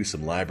to do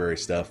some library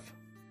stuff.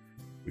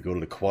 We go to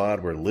the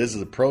quad where Liz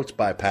is approached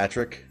by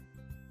Patrick.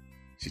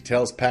 She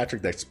tells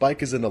Patrick that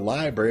Spike is in the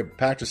library, but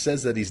Patrick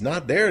says that he's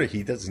not there.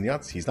 He's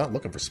not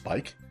looking for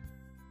Spike.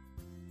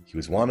 He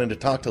was wanting to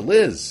talk to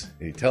Liz,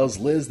 and he tells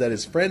Liz that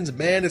his friend's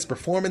band is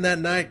performing that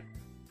night,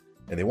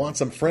 and they want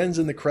some friends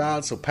in the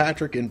crowd, so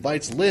Patrick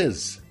invites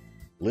Liz.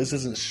 Liz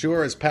isn't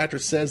sure, as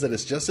Patrick says that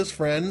it's just his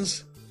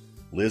friends.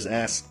 Liz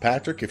asks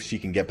Patrick if she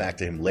can get back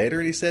to him later,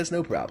 and he says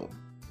no problem.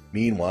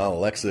 Meanwhile,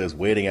 Alexa is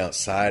waiting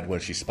outside when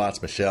she spots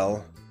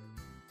Michelle.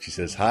 She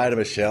says hi to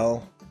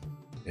Michelle,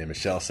 and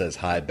Michelle says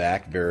hi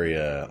back, very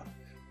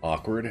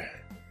awkward.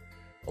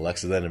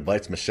 Alexa then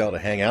invites Michelle to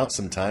hang out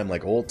sometime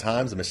like old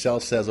times, and Michelle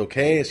says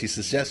okay, and she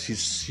suggests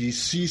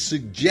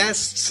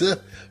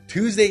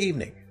Tuesday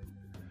evening.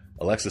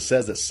 Alexa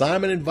says that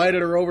Simon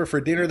invited her over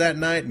for dinner that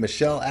night, and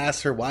Michelle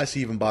asks her why she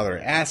even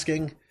bothered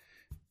asking,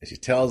 and she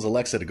tells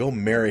Alexa to go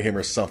marry him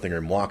or something,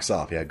 and walks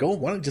off. Yeah,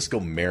 why don't you just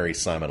go marry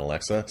Simon,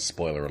 Alexa?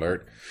 Spoiler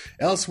alert.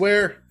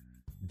 Elsewhere,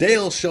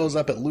 Dale shows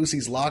up at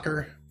Lucy's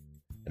locker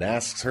and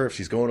asks her if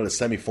she's going to the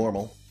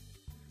semi-formal.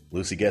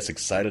 Lucy gets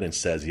excited and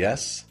says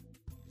yes.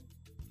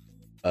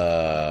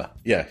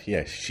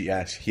 He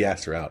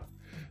asked her out.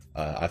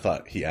 I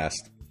thought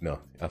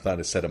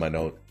it said in my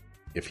note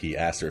if he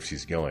asked her if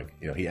she's going.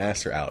 He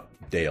asked her out.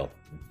 Dale,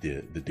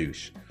 the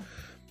douche.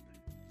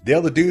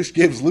 Dale the douche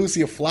gives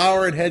Lucy a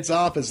flower and heads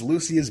off as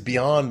Lucy is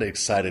beyond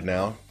excited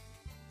now.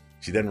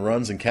 She then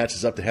runs and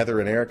catches up to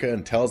Heather and Erica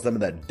and tells them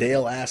that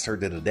Dale asked her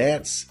to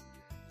dance,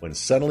 when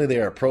suddenly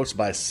they are approached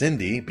by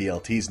Cindy,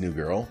 BLT's new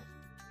girl.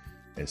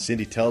 And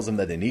Cindy tells them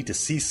that they need to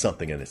see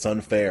something and it's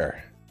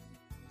unfair.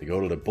 They go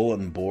to the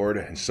bulletin board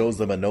and shows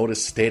them a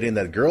notice stating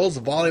that girls'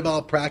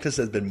 volleyball practice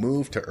has been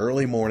moved to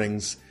early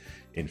mornings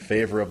in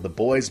favor of the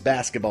boys'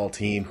 basketball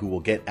team, who will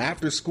get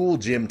after-school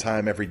gym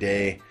time every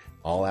day,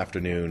 all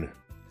afternoon.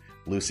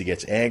 Lucy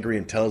gets angry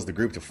and tells the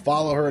group to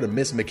follow her to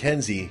Miss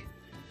Mackenzie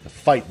to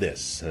fight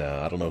this.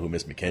 I don't know who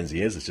Miss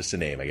Mackenzie is. It's just a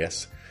name, I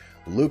guess.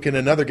 Luke and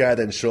another guy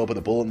then show up at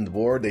the bulletin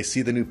board. They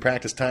see the new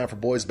practice time for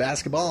boys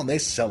basketball, and they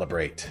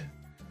celebrate.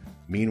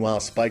 Meanwhile,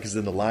 Spike is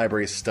in the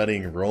library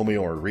studying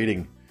Romeo, or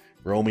reading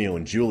Romeo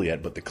and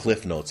Juliet, but the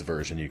Cliff Notes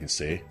version, you can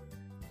see.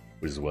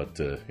 Which is what,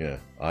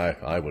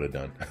 I would have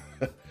done.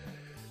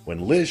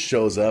 When Liz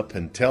shows up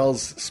and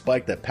tells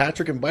Spike that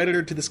Patrick invited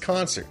her to this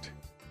concert.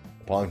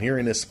 Upon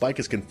hearing this, Spike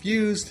is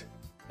confused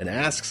and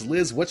asks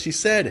Liz what she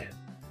said.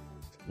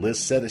 Liz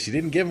said that she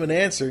didn't give him an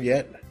answer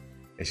yet,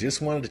 and she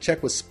just wanted to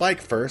check with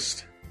Spike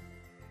first.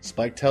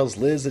 Spike tells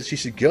Liz that she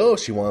should go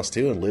if she wants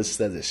to, and Liz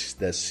says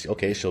that's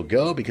okay, she'll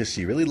go because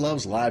she really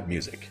loves live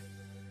music.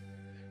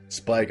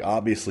 Spike,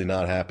 obviously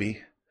not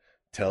happy,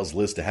 tells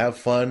Liz to have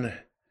fun,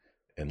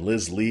 and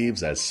Liz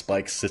leaves as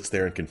Spike sits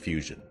there in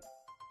confusion.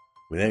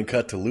 We then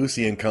cut to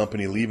Lucy and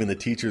company leaving the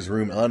teacher's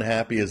room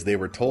unhappy as they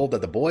were told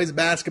that the boys'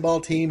 basketball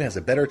team has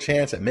a better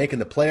chance at making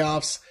the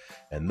playoffs,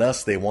 and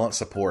thus they want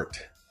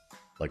support.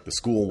 Like the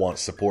school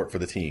wants support for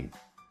the team.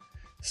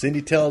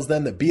 Cindy tells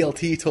them that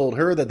BLT told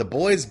her that the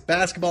boys'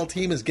 basketball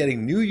team is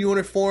getting new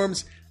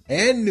uniforms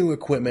and new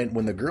equipment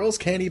when the girls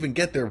can't even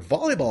get their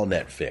volleyball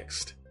net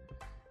fixed.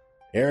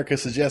 Erica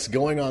suggests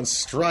going on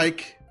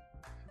strike,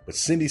 but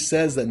Cindy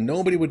says that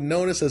nobody would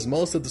notice as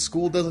most of the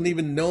school doesn't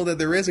even know that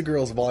there is a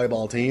girls'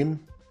 volleyball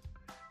team.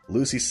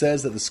 Lucy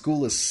says that the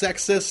school is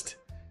sexist,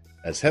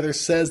 as Heather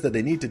says that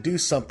they need to do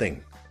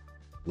something.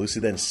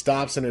 Lucy then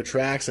stops in her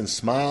tracks and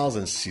smiles,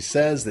 and she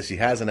says that she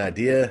has an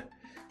idea,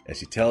 and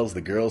she tells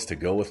the girls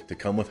to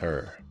come with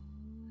her.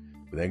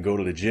 We then go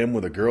to the gym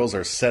where the girls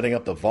are setting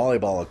up the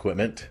volleyball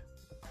equipment,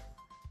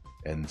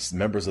 and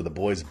members of the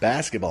boys'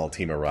 basketball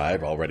team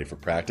arrive all ready for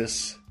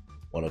practice,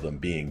 one of them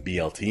being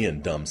BLT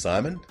and Dumb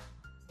Simon.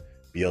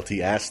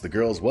 BLT asks the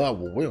girls, well,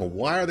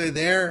 why are they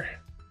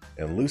there?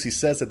 And Lucy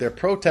says that they're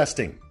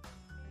protesting.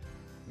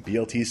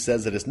 BLT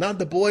says that it's not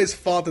the boys'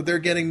 fault that they're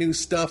getting new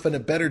stuff and a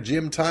better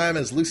gym time,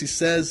 as Lucy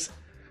says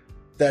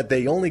that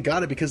they only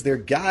got it because they're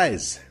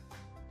guys.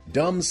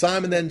 Dumb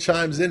Simon then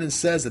chimes in and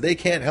says that they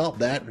can't help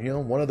that.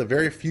 One of the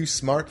very few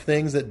smart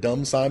things that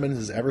Dumb Simon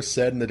has ever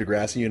said in the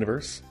Degrassi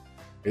universe.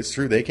 It's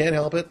true, they can't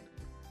help it.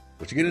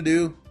 What you gonna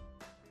do?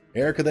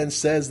 Erica then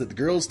says that the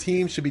girls'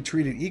 team should be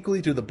treated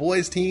equally to the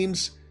boys'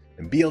 teams,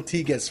 and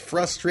BLT gets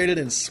frustrated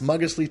and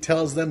sluggishly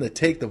tells them to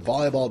take the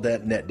volleyball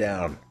net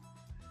down.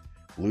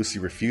 Lucy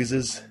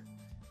refuses,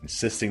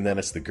 insisting that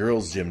it's the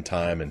girls' gym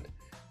time, and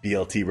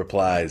BLT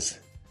replies,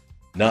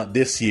 "Not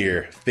this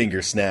year,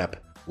 finger snap,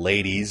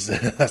 ladies."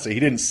 So he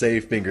didn't say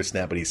finger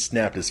snap, but he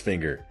snapped his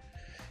finger.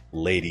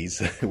 Ladies,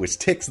 which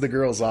ticks the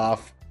girls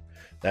off.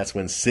 That's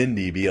when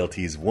Cindy,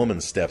 BLT's woman,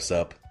 steps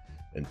up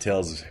and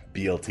tells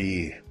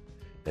BLT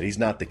that he's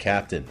not the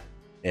captain,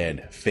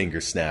 and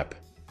finger snap,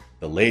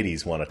 the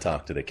ladies want to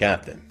talk to the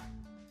captain.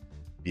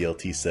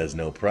 BLT says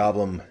no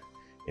problem,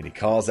 and he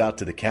calls out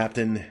to the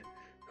captain,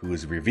 who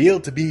is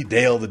revealed to be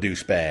Dale the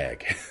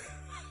douchebag.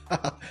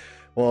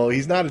 Well,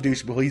 he's not a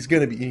douchebag.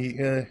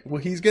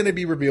 Well, he's gonna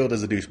be revealed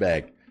as a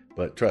douchebag.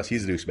 But trust,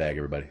 he's a douchebag,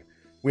 everybody.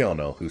 We all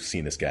know who's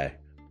seen this guy.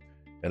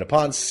 And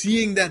upon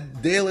seeing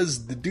that Dale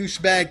is the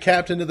douchebag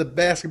captain of the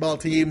basketball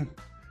team,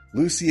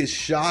 Lucy is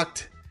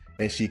shocked,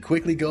 and she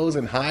quickly goes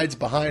and hides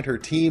behind her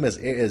team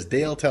as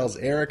Dale tells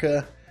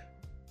Erica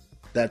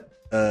that,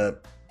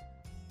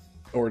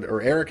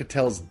 or Erica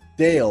tells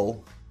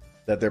Dale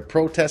that they're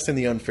protesting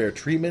the unfair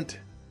treatment.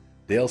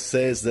 Dale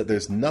says that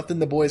there's nothing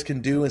the boys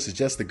can do and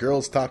suggests the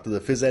girls talk to the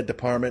phys ed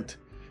department.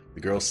 The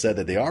girls said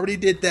that they already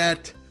did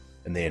that,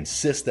 and they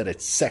insist that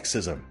it's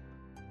sexism.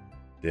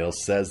 Dale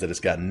says that it's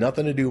got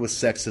nothing to do with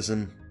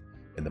sexism,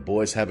 and the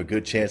boys have a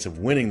good chance of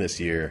winning this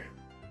year.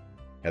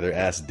 Heather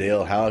asks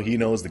Dale how he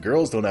knows the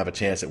girls don't have a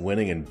chance at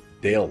winning, and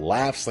Dale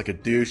laughs like a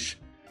douche,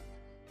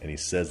 and he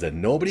says that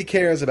nobody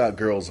cares about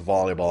girls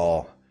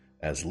volleyball,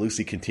 as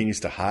Lucy continues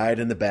to hide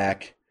in the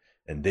back,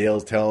 and Dale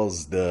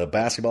tells the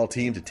basketball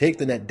team to take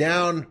the net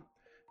down,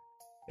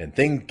 and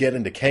things get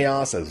into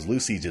chaos as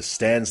Lucy just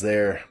stands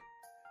there.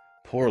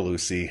 Poor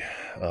Lucy.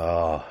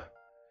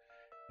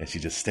 And she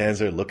just stands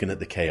there looking at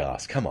the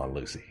chaos. Come on,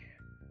 Lucy.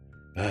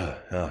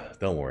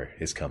 Don't worry,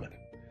 it's coming.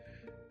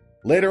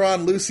 Later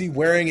on, Lucy,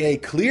 wearing a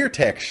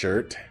ClearTech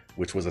shirt,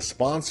 which was a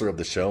sponsor of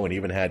the show and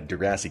even had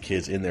Degrassi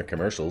Kids in their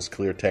commercials.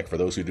 ClearTech, for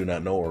those who do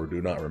not know or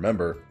do not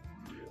remember,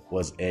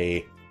 was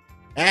a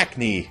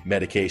acne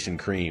medication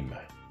cream.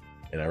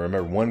 And I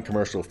remember one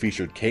commercial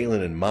featured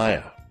Caitlin and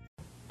Maya.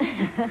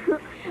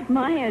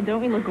 Maya,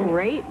 don't we look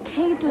great?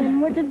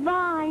 Caitlin, we're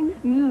divine.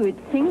 Ooh,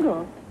 it's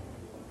tingles.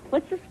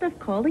 What's this stuff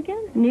called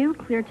again? New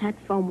ClearTech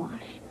Foam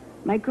Wash.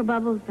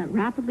 Microbubbles that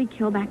rapidly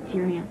kill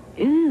bacteria.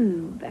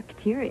 Ooh,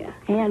 bacteria.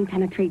 And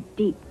penetrate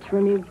deep to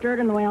remove dirt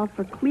and oil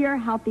for clear,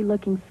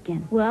 healthy-looking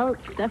skin. Well,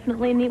 it's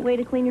definitely a neat way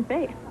to clean your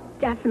face.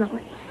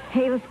 Definitely.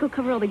 Hey, let's go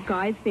cover all the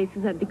guys'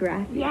 faces at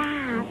Degrassi.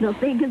 Yeah, they'll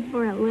thank us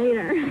for it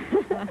later.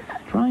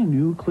 Try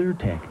new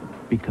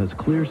ClearTech, because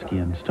clear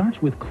skin starts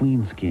with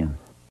clean skin.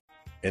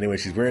 Anyway,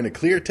 she's wearing a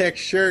ClearTech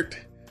shirt,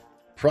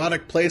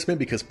 product placement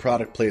because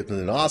product placement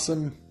is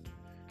awesome.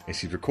 And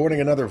she's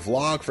recording another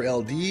vlog for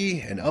LD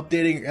and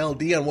updating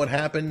LD on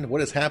what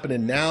is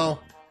happening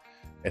now,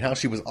 and how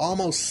she was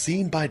almost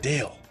seen by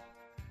Dale.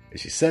 And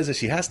she says that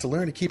she has to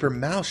learn to keep her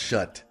mouth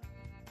shut.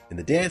 And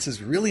the dance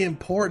is really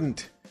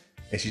important.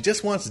 And she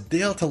just wants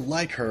Dale to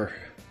like her.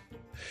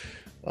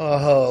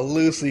 Oh,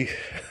 Lucy.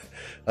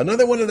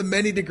 Another one of the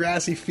many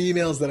Degrassi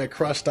females that I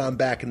crushed on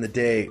back in the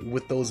day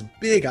with those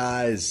big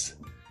eyes.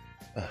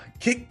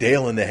 Kick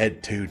Dale in the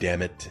head too,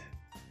 damn it.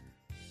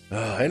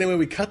 Anyway,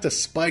 we cut to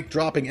Spike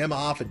dropping Emma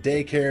off at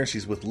daycare.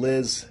 She's with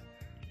Liz.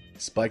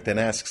 Spike then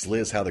asks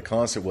Liz how the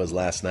concert was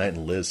last night,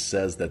 and Liz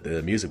says that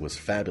the music was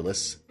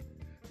fabulous.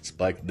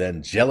 Spike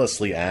then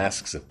jealously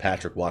asks if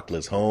Patrick walked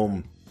Liz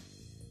home.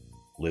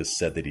 Liz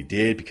said that he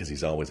did because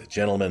he's always a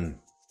gentleman.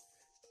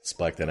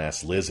 Spike then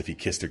asks Liz if he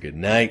kissed her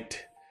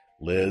goodnight.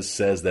 Liz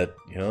says that,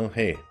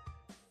 hey,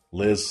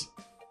 Liz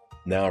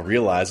now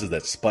realizes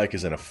that Spike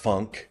is in a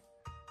funk.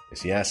 And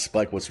she asks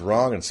Spike what's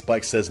wrong, and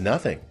Spike says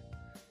nothing.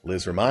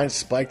 Liz reminds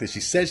Spike that she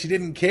said she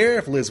didn't care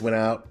if Liz went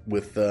out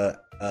with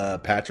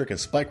Patrick, and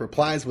Spike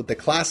replies with the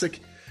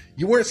classic,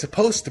 "You weren't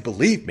supposed to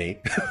believe me."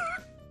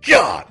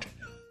 God!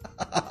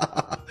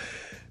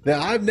 Now,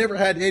 I've never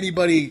had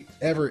anybody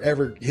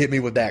ever hit me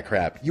with that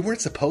crap. You weren't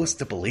supposed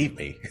to believe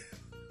me.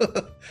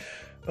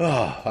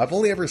 I've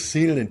only ever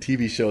seen it in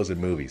TV shows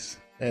and movies.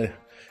 And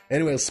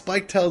anyway,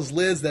 Spike tells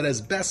Liz that as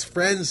best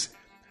friends,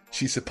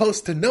 she's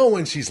supposed to know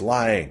when she's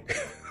lying.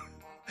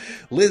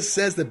 Liz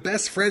says that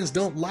best friends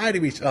don't lie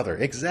to each other.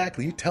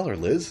 Exactly, you tell her,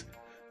 Liz.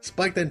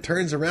 Spike then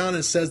turns around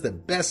and says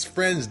that best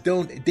friends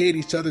don't date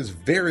each other's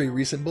very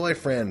recent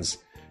boyfriends.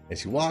 And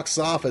she walks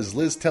off as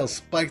Liz tells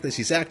Spike that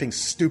she's acting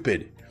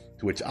stupid,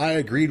 to which I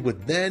agreed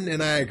with then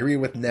and I agree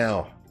with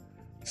now.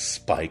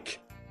 Spike,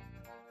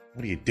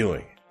 what are you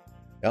doing?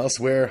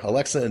 Elsewhere,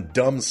 Alexa and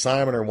dumb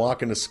Simon are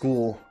walking to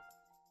school.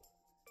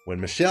 When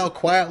Michelle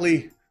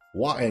quietly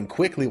and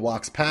quickly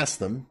walks past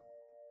them,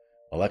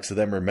 Alexa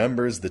then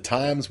remembers the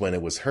times when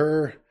it was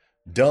her,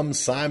 dumb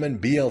Simon,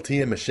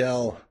 BLT, and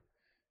Michelle.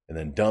 And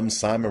then dumb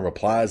Simon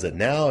replies that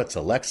now it's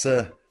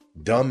Alexa,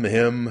 dumb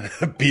him,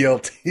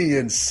 BLT,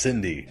 and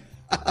Cindy.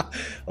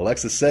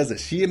 Alexa says that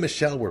she and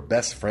Michelle were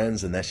best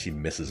friends and that she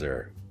misses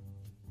her.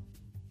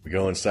 We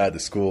go inside the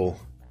school,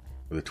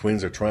 where the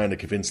twins are trying to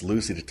convince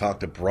Lucy to talk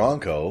to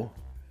Bronco,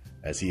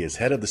 as he is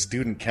head of the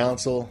student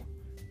council,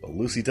 but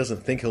Lucy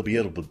doesn't think he'll be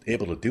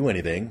able to do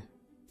anything.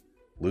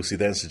 Lucy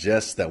then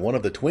suggests that one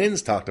of the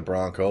twins talk to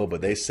Bronco,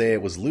 but they say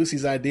it was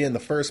Lucy's idea in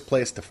the first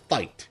place to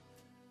fight.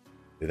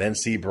 They then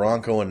see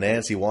Bronco and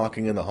Nancy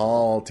walking in the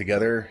hall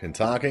together and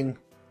talking,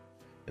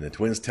 and the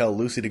twins tell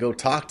Lucy to go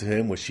talk to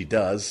him, which she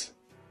does.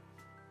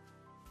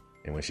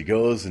 And when she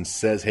goes and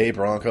says, "Hey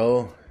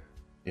Bronco,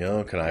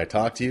 can I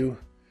talk to you?"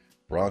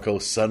 Bronco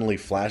suddenly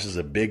flashes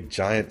a big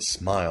giant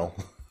smile.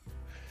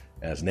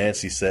 As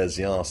Nancy says,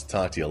 "I'll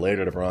talk to you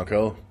later" to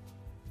Bronco,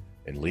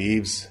 and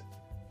leaves.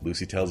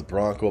 Lucy tells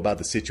Bronco about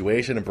the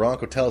situation, and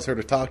Bronco tells her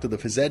to talk to the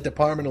phys ed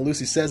department, and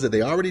Lucy says that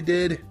they already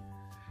did.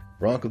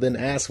 Bronco then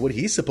asks what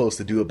he's supposed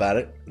to do about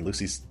it, and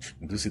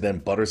Lucy then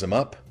butters him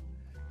up,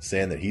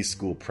 saying that he's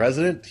school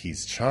president,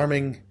 he's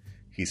charming,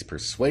 he's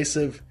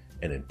persuasive,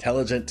 and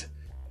intelligent,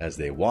 as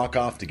they walk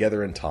off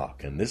together and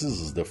talk. And this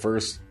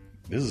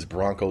is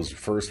Bronco's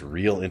first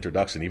real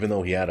introduction, even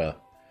though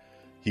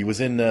he was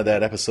in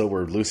that episode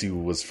where Lucy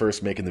was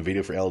first making the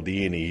video for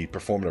LD and he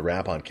performed a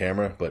rap on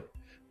camera, but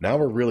now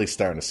we're really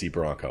starting to see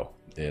Bronco.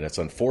 And it's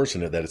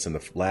unfortunate that it's in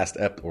the last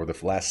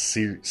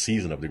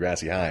season of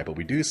Degrassi High, but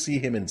we do see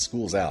him in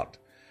School's Out.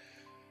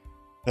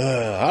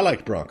 I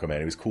liked Bronco, man.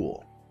 He was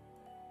cool.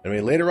 Anyway,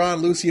 later on,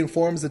 Lucy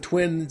informs the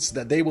twins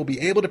that they will be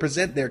able to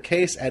present their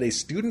case at a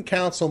student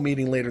council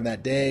meeting later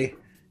that day,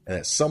 and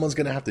that someone's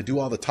going to have to do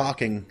all the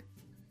talking.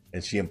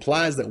 And she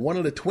implies that one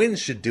of the twins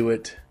should do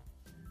it,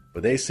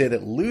 but they say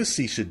that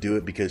Lucy should do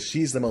it because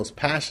she's the most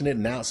passionate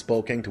and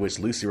outspoken, to which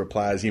Lucy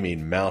replies, "You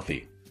mean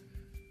mouthy."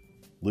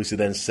 Lucy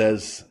then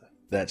says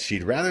that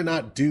she'd rather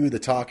not do the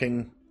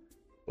talking,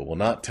 but will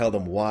not tell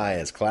them why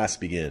as class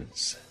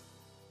begins.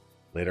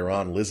 Later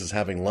on, Liz is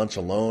having lunch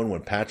alone when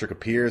Patrick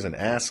appears and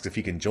asks if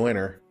he can join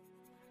her.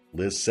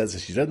 Liz says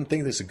that she doesn't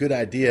think this is a good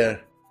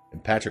idea,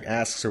 and Patrick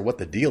asks her what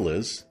the deal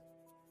is.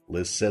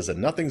 Liz says that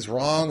nothing's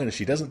wrong and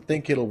she doesn't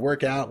think it'll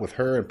work out with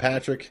her and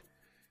Patrick,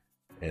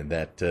 and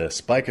that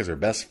Spike is her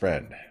best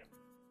friend.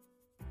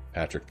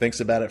 Patrick thinks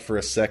about it for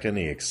a second,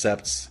 he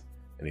accepts,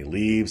 and he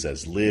leaves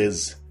as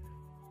Liz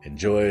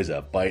enjoys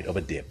a bite of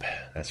a dip.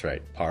 That's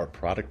right,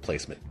 product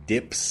placement.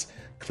 Dips,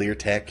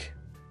 Cleartech,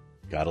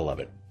 gotta love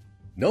it.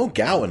 No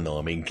Gowan, though.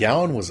 I mean,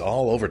 Gowan was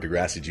all over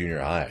Degrassi Junior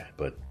High,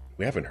 but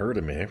we haven't heard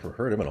him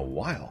in a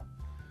while.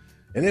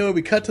 And then when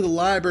we cut to the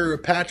library,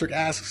 Patrick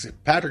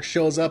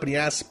shows up and he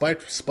asks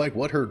Spike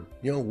what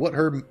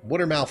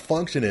her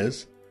malfunction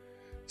is.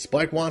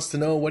 Spike wants to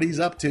know what he's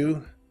up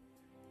to,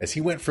 as he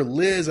went for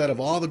Liz out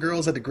of all the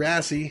girls at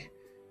Degrassi,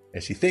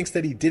 and she thinks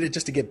that he did it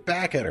just to get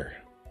back at her.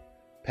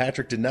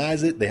 Patrick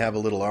denies it. They have a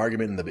little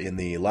argument in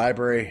the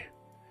library,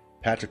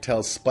 Patrick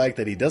tells Spike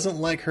that he doesn't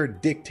like her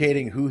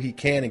dictating who he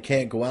can and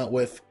can't go out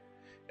with,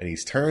 and he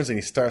turns and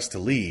he starts to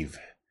leave.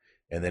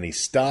 And then he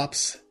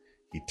stops,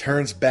 he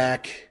turns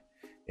back,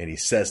 and he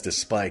says to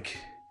Spike,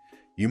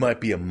 "You might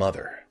be a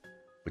mother,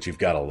 but you've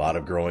got a lot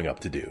of growing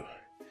up to do."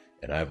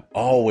 And I've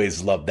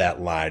always loved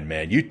that line,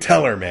 man. You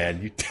tell her,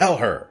 man. You tell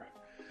her.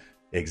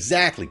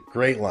 Exactly.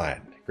 Great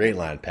line. Great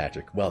line,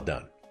 Patrick. Well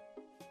done.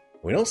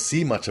 We don't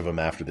see much of him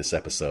after this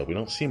episode. We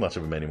don't see much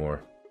of him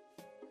anymore.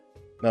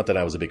 Not that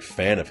I was a big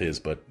fan of his,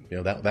 but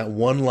that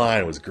one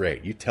line was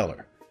great. You tell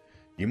her.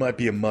 You might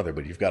be a mother,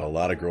 but you've got a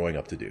lot of growing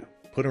up to do.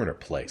 Put her in her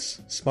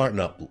place. Smarten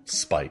up,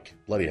 Spike.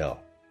 Bloody hell.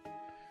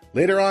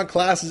 Later on,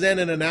 classes end,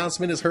 an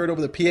announcement is heard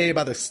over the PA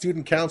about the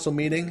student council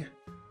meeting.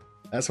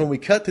 That's when we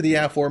cut to the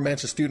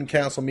aforementioned student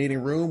council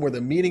meeting room where the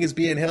meeting is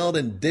being held,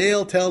 and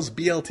Dale tells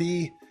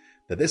BLT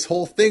that this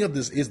whole thing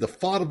is the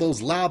fault of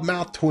those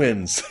loudmouth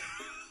twins.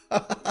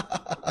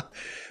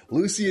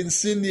 Lucy and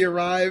Cindy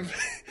arrive,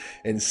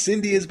 and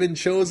Cindy has been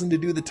chosen to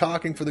do the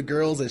talking for the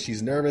girls as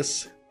she's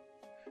nervous.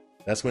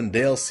 That's when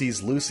Dale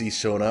sees Lucy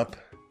showing up.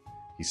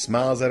 He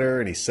smiles at her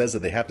and he says that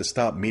they have to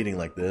stop meeting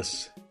like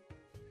this.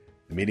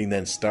 The meeting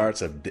then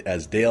starts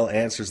as Dale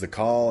answers the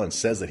call and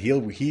says that he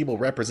will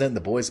represent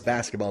the boys'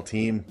 basketball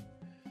team,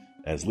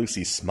 as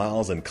Lucy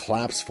smiles and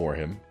claps for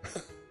him.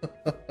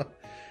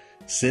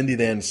 Cindy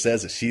then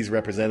says that she's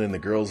representing the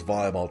girls'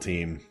 volleyball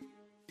team.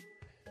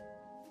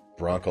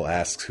 Bronco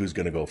asks who's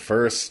going to go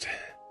first.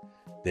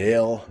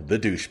 Dale, the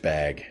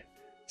douchebag,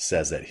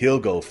 says that he'll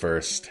go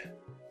first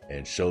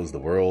and shows the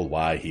world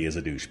why he is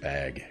a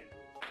douchebag.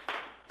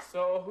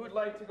 So, who'd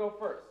like to go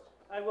first?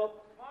 I will.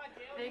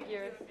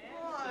 Figures.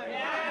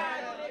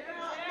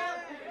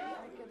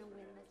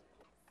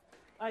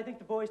 I think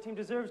the boys' team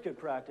deserves good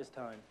practice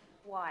time.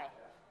 Why?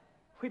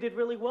 We did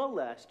really well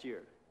last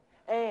year.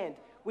 And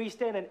we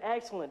stand an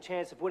excellent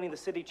chance of winning the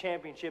city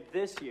championship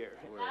this year.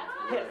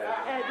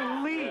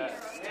 At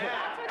least.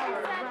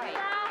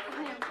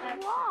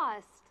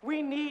 Lost.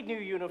 We need new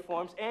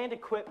uniforms and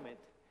equipment,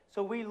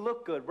 so we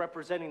look good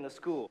representing the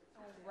school.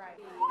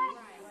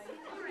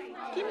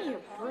 Give me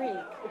a break.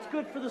 It's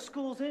good for the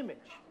school's image.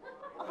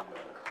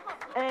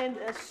 And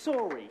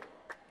sorry,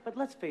 but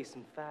let's face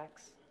some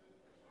facts.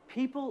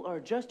 People are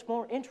just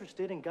more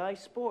interested in guy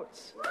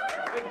sports.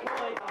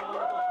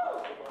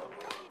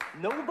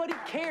 Nobody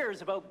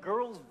cares about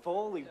girls'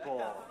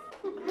 volleyball.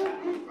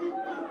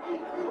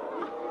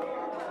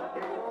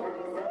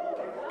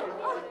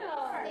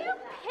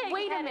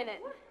 Wait a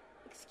minute.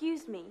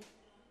 Excuse me.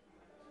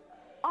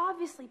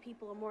 Obviously,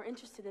 people are more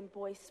interested in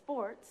boys'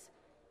 sports.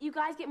 You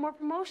guys get more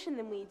promotion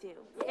than we do.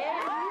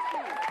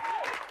 Yeah.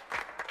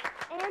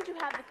 And you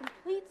have the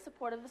complete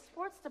support of the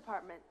sports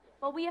department.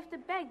 Well, we have to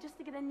beg just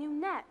to get a new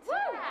net.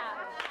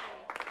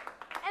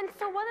 And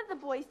so what if the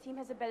boys' team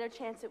has a better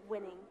chance at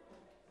winning?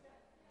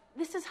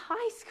 This is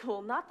high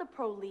school, not the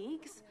pro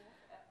leagues.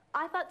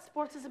 I thought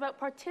sports is about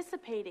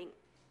participating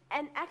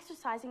and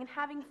exercising and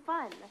having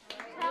fun.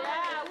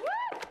 Yeah,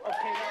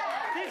 okay,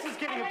 this is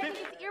getting a bit...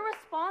 It's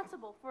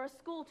irresponsible for a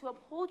school to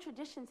uphold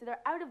traditions that are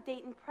out of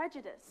date and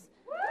prejudice.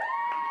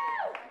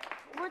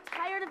 We're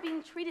tired of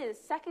being treated as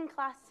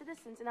second-class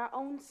citizens in our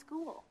own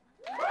school.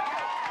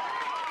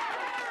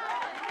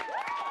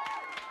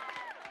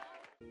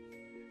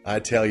 I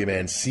tell you,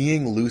 man,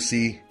 seeing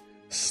Lucy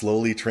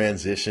slowly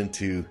transition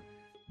to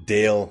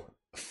Dale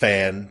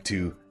fan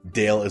to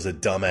Dale is a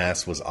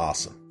dumbass was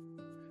awesome.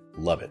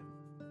 Love it.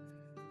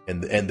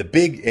 And the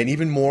big, and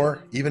even more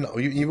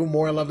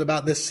I loved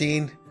about this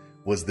scene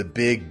was the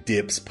big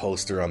Dips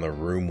poster on the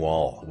room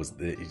wall.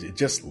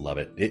 Just love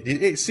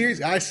it.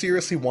 Seriously, I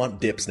seriously want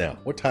Dips now.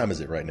 What time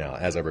is it right now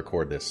as I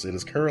record this? It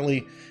is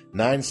currently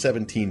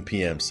 9:17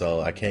 p.m.,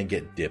 so I can't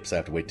get Dips. I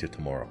have to wait till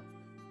tomorrow.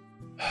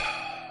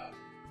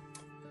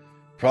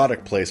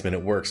 Product placement,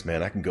 it works,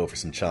 man. I can go for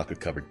some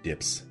chocolate-covered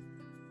dips.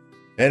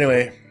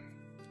 Anyway,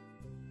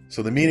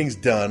 so the meeting's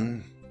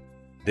done.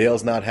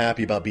 Dale's not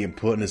happy about being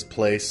put in his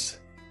place.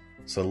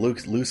 So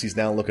Lucy's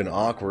now looking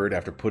awkward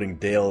after putting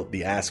Dale,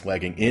 the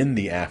ass-wagging, in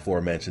the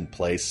aforementioned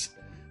place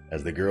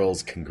as the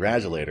girls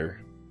congratulate her.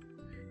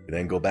 We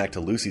then go back to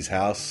Lucy's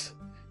house.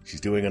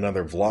 She's doing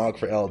another vlog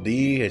for LD,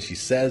 and she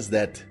says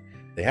that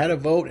they had a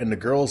vote and the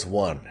girls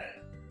won.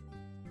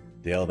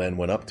 Dale then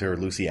went up to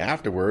Lucy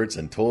afterwards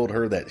and told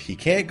her that he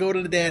can't go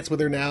to the dance with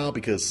her now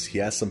because he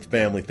has some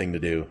family thing to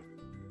do.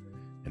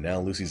 And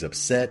now Lucy's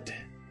upset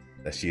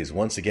that she is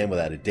once again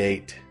without a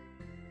date.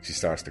 She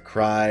starts to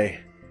cry,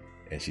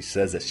 and she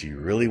says that she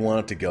really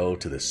wanted to go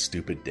to this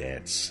stupid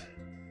dance.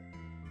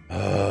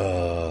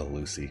 Oh,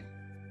 Lucy.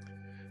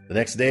 The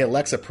next day,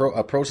 Alexa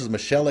approaches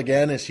Michelle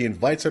again, and she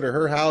invites her to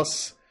her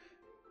house.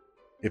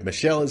 If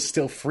Michelle is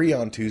still free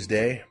on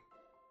Tuesday,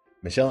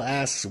 Michelle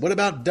asks, "What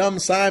about Dumb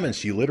Simon?"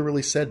 She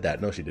literally said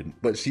that. No, she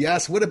didn't. But she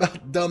asks, "What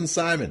about Dumb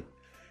Simon?"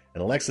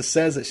 And Alexa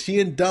says that she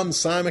and Dumb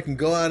Simon can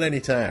go out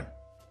anytime.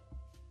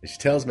 And she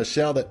tells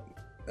Michelle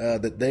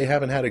that they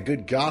haven't had a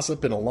good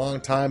gossip in a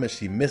long time and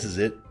she misses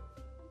it.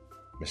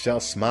 Michelle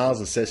smiles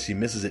and says she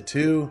misses it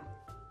too.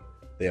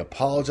 They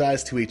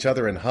apologize to each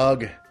other and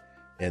hug.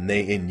 and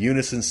they in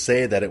unison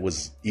say that it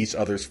was each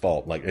other's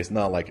fault. Like, it's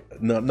not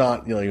like,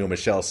 not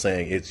Michelle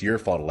saying it's your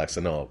fault,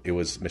 Alexa. No, it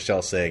was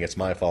Michelle saying it's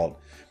my fault,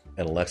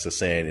 and Alexa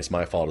saying it's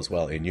my fault as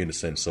well, in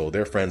unison. So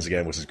they're friends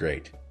again, which is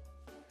great.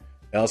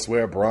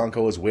 Elsewhere,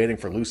 Bronco is waiting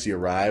for Lucy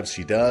arrives.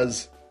 She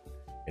does,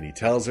 and he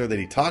tells her that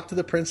he talked to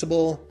the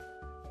principal,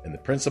 and the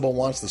principal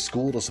wants the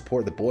school to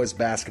support the boys'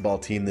 basketball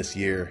team this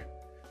year,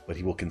 but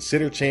he will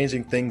consider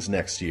changing things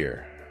next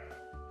year.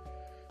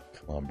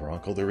 Come on,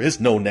 Bronco, there is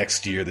no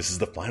next year. This is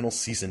the final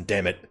season,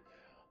 damn it.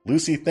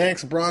 Lucy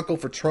thanks Bronco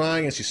for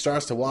trying as she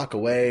starts to walk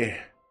away.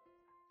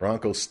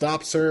 Bronco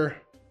stops her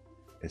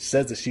and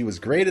says that she was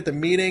great at the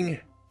meeting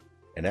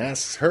and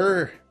asks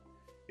her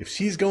if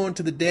she's going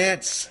to the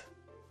dance.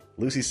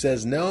 Lucy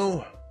says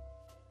no.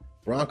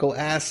 Bronco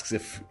asks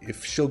if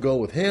she'll go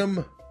with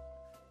him.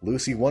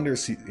 Lucy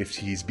wonders if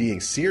he's being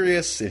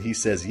serious, and he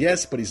says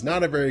yes, but he's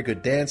not a very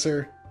good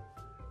dancer.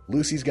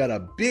 Lucy's got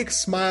a big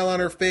smile on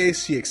her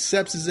face. She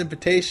accepts his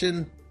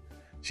invitation.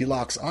 She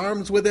locks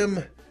arms with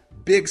him.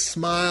 Big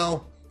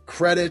smile.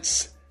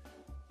 Credits.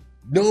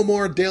 No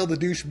more Dale the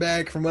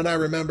douchebag. From what I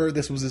remember,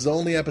 this was his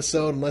only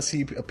episode, unless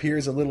he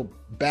appears in little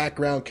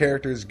background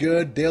characters.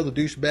 Good. Dale the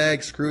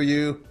douchebag. Screw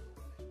you.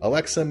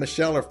 Alexa and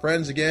Michelle are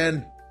friends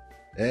again.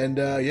 And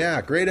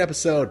yeah, great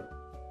episode.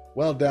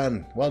 Well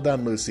done. Well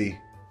done, Lucy.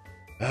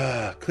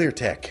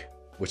 ClearTech,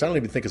 which I don't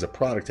even think is a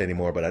product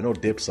anymore, but I know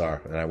Dips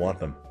are, and I want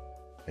them.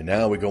 And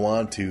now we go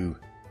on to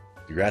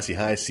Degrassi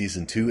High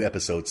Season 2,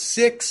 Episode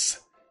 6,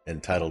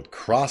 entitled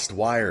Crossed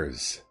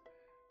Wires.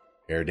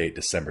 Air date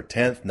December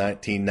 10th,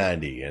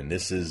 1990. And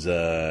this is,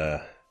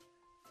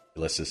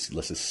 let's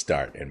just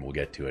start, and we'll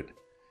get to it.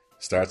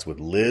 Starts with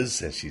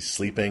Liz, and she's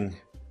sleeping,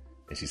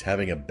 and she's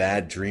having a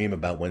bad dream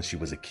about when she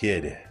was a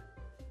kid.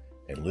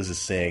 And Liz is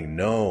saying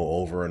no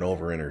over and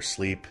over in her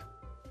sleep.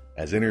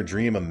 As in her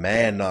dream, a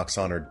man knocks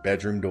on her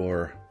bedroom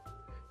door,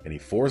 and he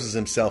forces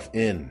himself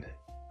in,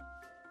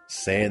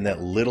 saying that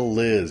little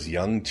Liz,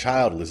 young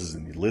child,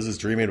 Liz is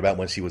dreaming about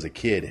when she was a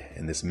kid,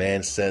 and this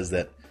man says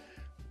that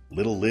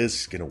little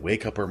Liz is going to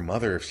wake up her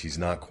mother if she's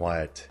not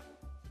quiet.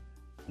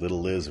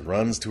 Little Liz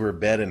runs to her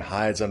bed and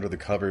hides under the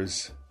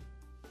covers.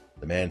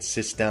 The man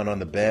sits down on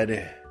the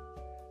bed,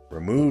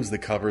 removes the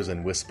covers,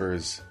 and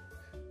whispers,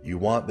 "You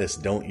want this,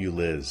 don't you,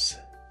 Liz?"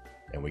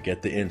 And we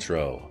get the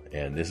intro,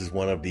 and this is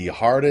one of the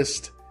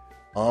hardest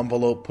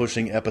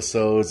envelope-pushing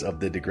episodes of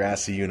the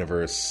Degrassi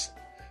universe.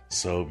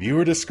 So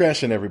viewer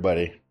discretion,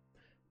 everybody.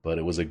 But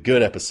it was a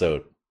good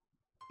episode.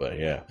 But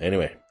yeah,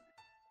 anyway.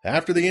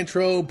 After the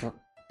intro,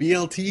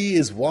 BLT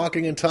is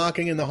walking and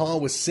talking in the hall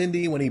with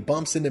Cindy when he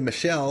bumps into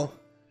Michelle.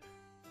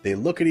 They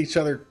look at each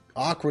other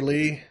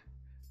awkwardly,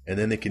 and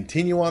then they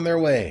continue on their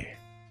way.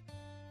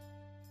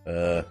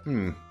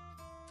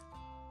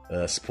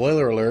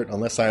 Spoiler alert,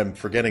 unless I'm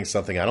forgetting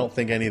something, I don't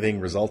think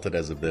anything resulted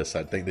as of this.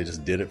 I think they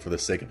just did it for the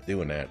sake of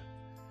doing that.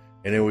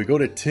 And then we go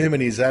to Tim,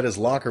 and he's at his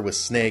locker with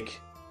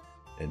Snake.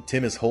 And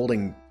Tim is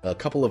holding a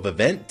couple of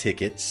event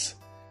tickets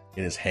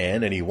in his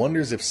hand, and he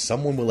wonders if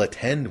someone will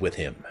attend with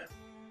him.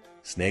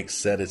 Snake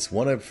said it's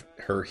one of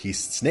her.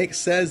 Snake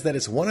says that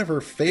it's one of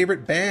her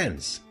favorite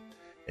bands,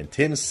 and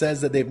Tim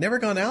says that they've never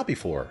gone out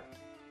before.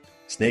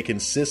 Snake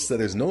insists that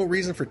there's no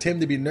reason for Tim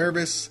to be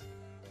nervous,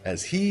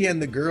 as he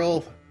and the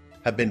girl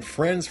have been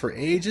friends for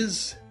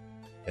ages,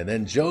 and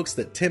then jokes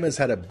that Tim has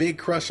had a big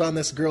crush on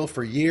this girl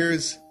for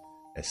years,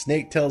 and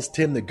Snake tells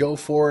Tim to go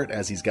for it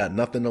as he's got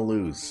nothing to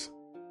lose.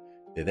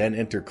 They then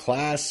enter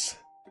class,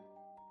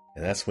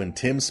 and that's when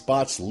Tim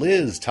spots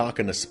Liz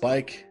talking to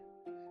Spike.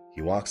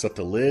 He walks up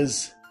to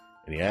Liz,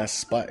 and he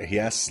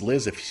asks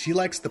Liz if she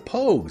likes the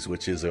Pogues,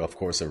 which is, of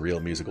course, a real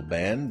musical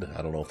band.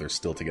 I don't know if they're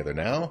still together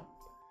now.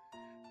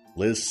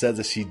 Liz says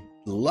that she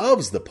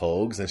loves the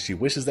Pogues, and she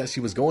wishes that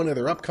she was going to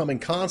their upcoming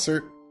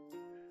concert.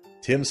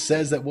 Tim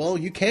says that, well,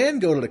 you can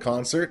go to the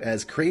concert,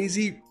 as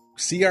Crazy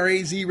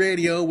CRAZ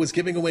Radio was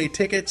giving away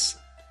tickets,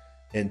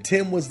 and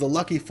Tim was the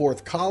lucky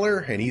fourth caller,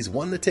 and he's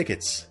won the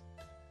tickets.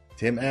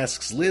 Tim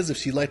asks Liz if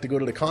she'd like to go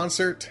to the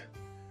concert.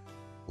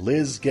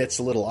 Liz gets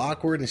a little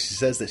awkward, and she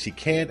says that she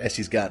can't as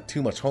she's got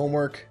too much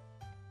homework.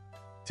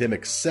 Tim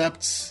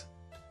accepts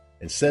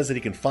and says that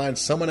he can find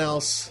someone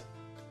else.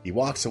 He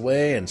walks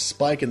away, and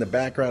Spike in the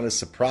background is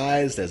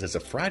surprised, as it's a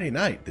Friday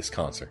night, this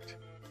concert.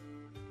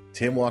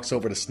 Tim walks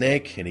over to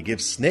Snake, and he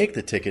gives Snake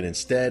the ticket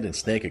instead, and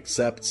Snake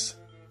accepts.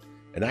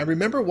 And I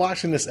remember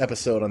watching this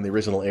episode on the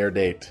original air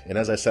date, and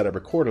as I said, I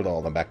recorded all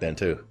of them back then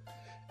too.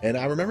 And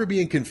I remember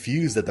being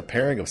confused at the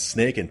pairing of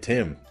Snake and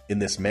Tim in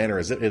this manner,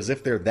 as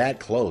if they're that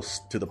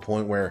close, to the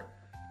point where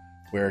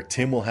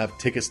Tim will have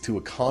tickets to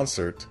a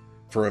concert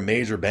for a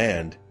major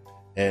band,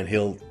 and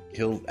he'll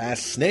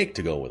ask Snake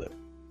to go with him.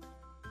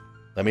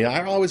 I mean,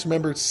 I always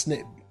remember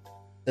Snake,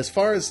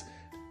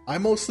 I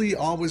mostly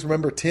always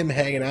remember Tim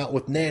hanging out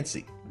with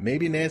Nancy.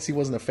 Maybe Nancy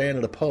wasn't a fan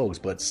of the Pogues,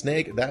 but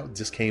Snake, that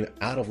just came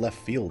out of left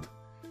field.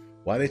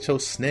 Why they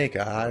chose Snake,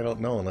 I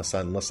don't know, unless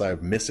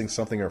I'm missing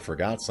something or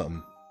forgot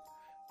something.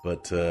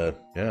 But,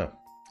 yeah,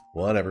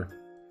 whatever.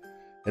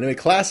 Anyway,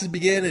 classes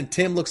begin, and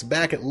Tim looks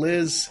back at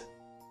Liz.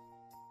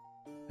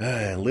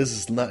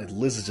 Liz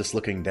is just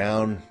looking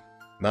down,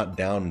 not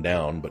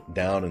down, but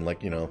down and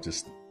like,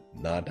 just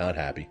not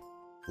happy.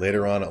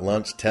 Later on at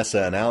lunch,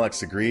 Tessa and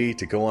Alex agree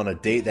to go on a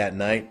date that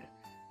night,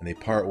 and they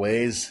part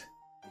ways.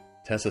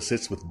 Tessa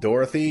sits with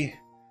Dorothy,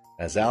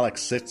 as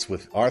Alex sits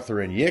with Arthur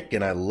and Yick,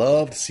 and I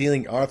loved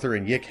seeing Arthur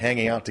and Yick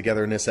hanging out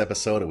together in this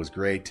episode. It was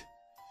great.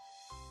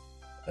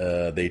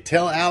 They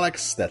tell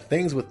Alex that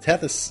things with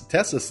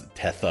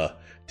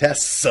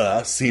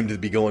Tessa seem to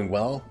be going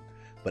well,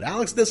 but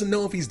Alex doesn't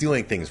know if he's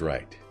doing things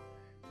right.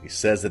 He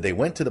says that they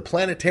went to the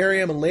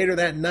planetarium, and later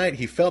that night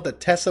he felt that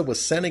Tessa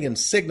was sending him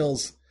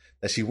signals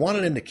that she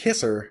wanted him to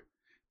kiss her,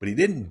 but he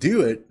didn't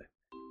do it,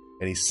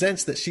 and he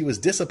sensed that she was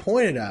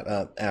disappointed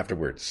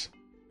afterwards.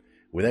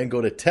 We then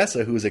go to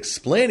Tessa, who is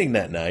explaining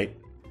that night,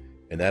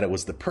 and that it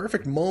was the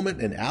perfect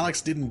moment and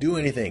Alex didn't do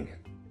anything.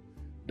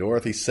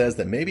 Dorothy says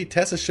that maybe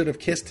Tessa should have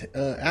kissed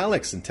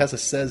Alex, and Tessa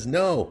says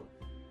no,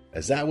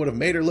 as that would have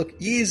made her look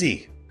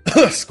easy.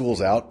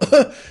 School's out.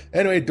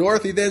 Anyway,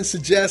 Dorothy then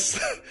suggests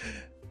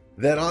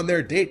that on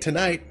their date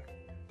tonight,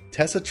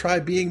 Tessa try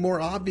being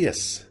more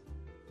obvious.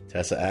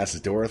 Tessa asks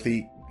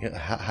Dorothy,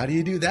 how do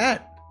you do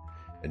that?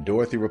 And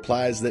Dorothy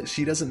replies that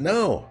she doesn't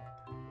know.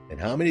 And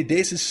how many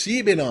dates has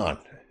she been on?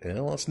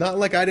 It's not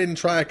like I didn't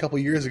try a couple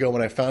years ago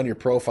when I found your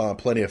profile on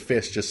Plenty of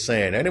Fish, just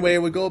saying. Anyway,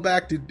 we go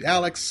back to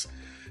Alex,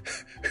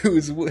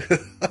 who's...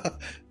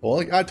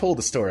 Well, I told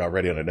the story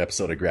already on an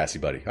episode of Grassy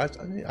Buddy.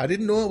 I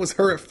didn't know it was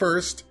her at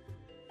first,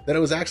 that it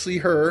was actually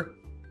her,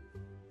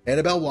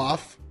 Annabelle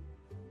Waff,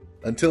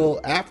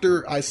 until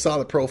after I saw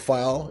the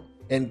profile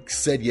and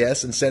said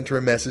yes and sent her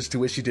a message to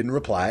which she didn't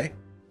reply.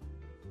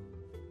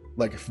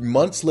 Like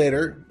months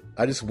later,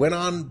 I just went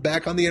on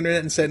back on the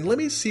internet and said, let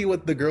me see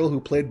what the girl who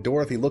played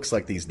Dorothy looks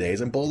like these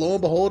days. And lo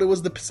and behold, it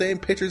was the same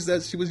pictures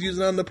that she was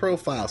using on the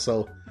profile.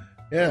 So,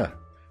 yeah.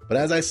 But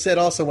as I said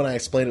also when I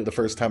explained it the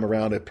first time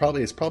around,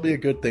 it's probably a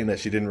good thing that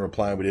she didn't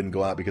reply and we didn't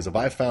go out, because if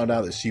I found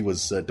out that she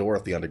was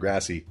Dorothy on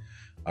Degrassi,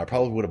 I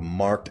probably would have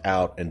marked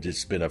out and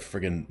just been a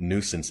friggin'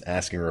 nuisance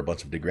asking her a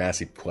bunch of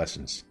Degrassi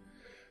questions.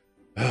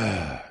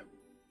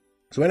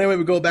 So anyway,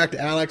 we go back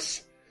to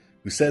Alex,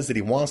 who says that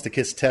he wants to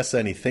kiss Tessa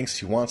and he thinks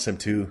she wants him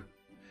to,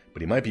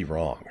 but he might be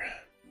wrong.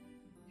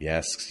 He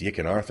asks Yick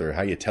and Arthur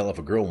how you tell if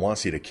a girl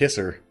wants you to kiss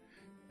her,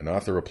 and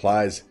Arthur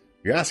replies,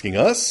 "You're asking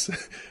us?"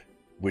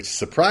 Which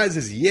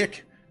surprises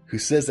Yick, who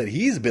says that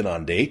he's been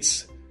on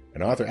dates,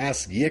 and Arthur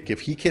asks Yick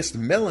if he kissed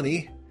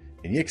Melanie,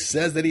 and Yick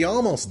says that he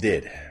almost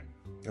did.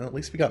 Well, at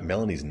least we got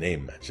Melanie's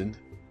name mentioned.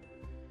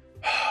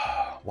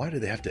 Why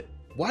did they have to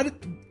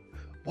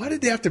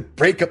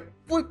break up?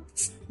 What?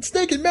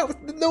 Snake and Mel?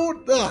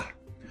 No.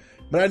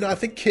 But I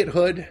think Kit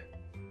Hood,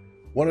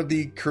 one of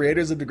the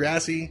creators of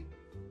Degrassi,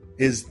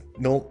 is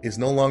no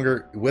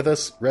longer with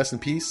us. Rest in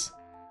peace.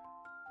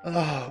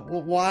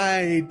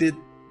 Well,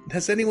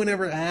 has anyone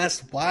ever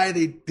asked why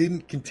they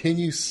didn't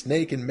continue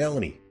Snake and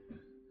Melanie?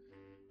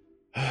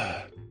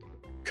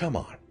 Come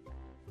on.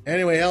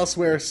 Anyway,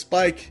 elsewhere,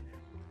 Spike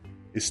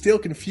is still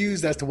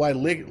confused as to why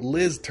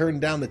Liz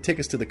turned down the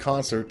tickets to the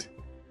concert.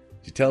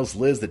 She tells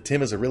Liz that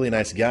Tim is a really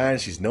nice guy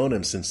and she's known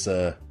him since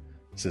an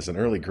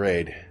early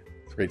grade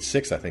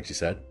 6, I think she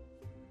said.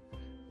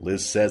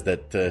 Liz says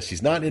that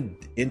she's not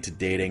into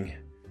dating,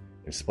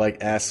 and Spike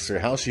asks her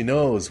how she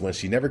knows when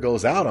she never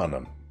goes out on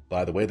them.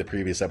 By the way, the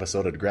previous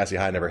episode of Degrassi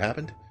High never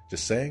happened.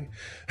 Just saying.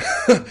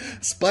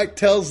 Spike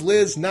tells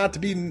Liz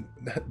to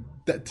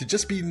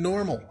just be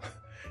normal,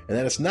 and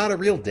that it's not a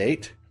real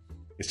date.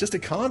 It's just a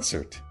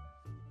concert.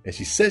 And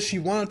she says she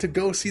wanted to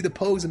go see the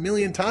Pogues a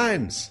million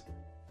times.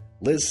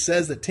 Liz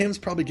says that Tim's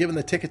probably given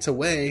the tickets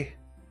away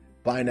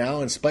by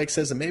now, and Spike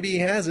says that maybe he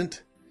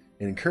hasn't,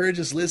 and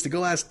encourages Liz to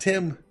go ask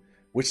Tim,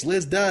 which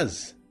Liz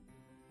does.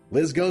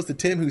 Liz goes to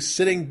Tim, who's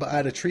sitting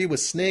by a tree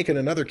with Snake and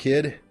another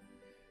kid,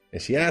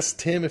 and she asks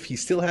Tim if he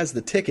still has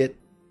the ticket.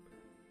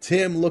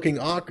 Tim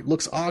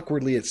looks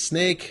awkwardly at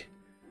Snake.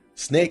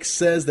 Snake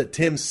says that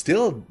Tim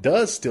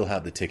does still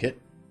have the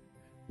ticket.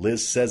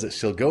 Liz says that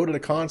she'll go to the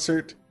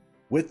concert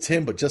with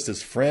Tim, but just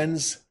as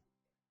friends.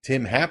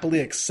 Tim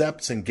happily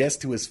accepts and gets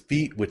to his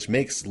feet, which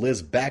makes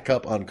Liz back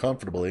up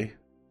uncomfortably.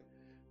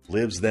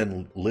 Liz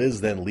then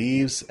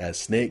leaves as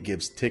Snake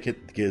gives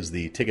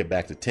the ticket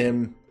back to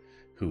Tim,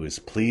 who is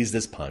pleased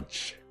as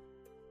punch.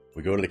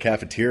 We go to the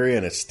cafeteria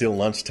and it's still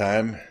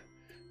lunchtime.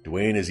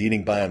 Dwayne is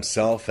eating by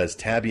himself as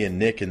Tabby and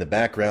Nick in the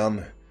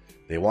background.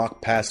 They walk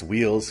past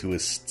Wheels, who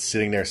is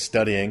sitting there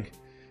studying,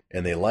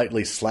 and they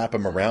lightly slap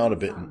him around a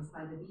bit.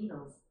 By the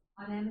Beatles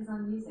on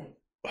Amazon Music.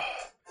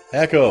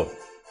 Echo,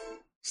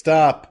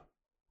 stop.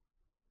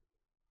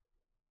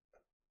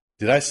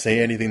 Did I say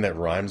anything that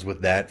rhymes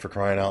with that, for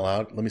crying out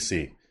loud? Let me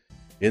see.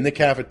 In the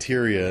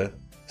cafeteria,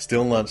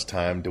 still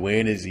lunchtime,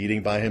 Dwayne is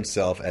eating by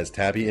himself as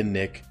Tabby and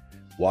Nick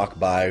walk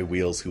by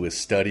Wheels, who is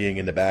studying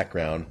in the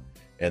background,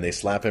 and they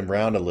slap him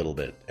around a little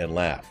bit and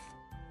laugh.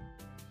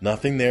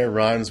 Nothing there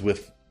rhymes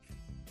with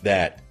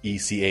that,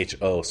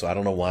 ECHO, so I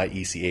don't know why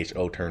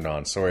ECHO turned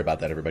on. Sorry about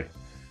that, everybody.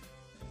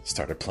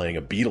 Started playing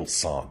a Beatles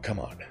song. Come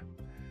on.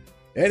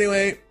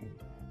 Anyway,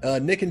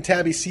 Nick and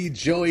Tabby see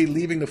Joey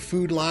leaving the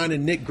food line,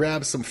 and Nick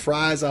grabs some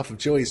fries off of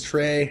Joey's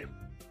tray.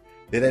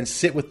 They then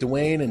sit with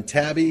Dwayne and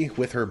Tabby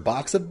with her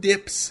box of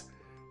dips,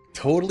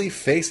 totally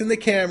facing the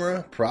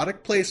camera,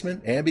 product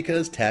placement, and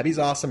because Tabby's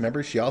awesome.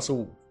 Remember, she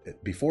also,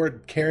 before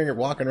carrying her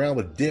walking around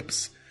with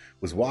dips,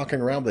 was walking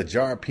around with a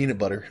jar of peanut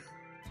butter.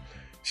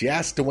 She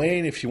asks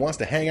Dwayne if she wants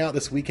to hang out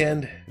this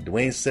weekend.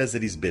 Dwayne says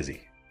that he's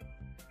busy.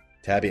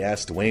 Tabby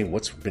asks Dwayne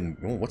what's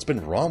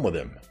been wrong with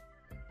him.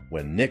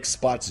 When Nick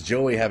spots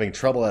Joey having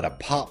trouble at a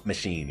pop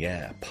machine.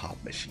 Yeah, pop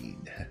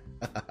machine.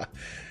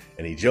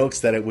 And he jokes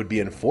that it would be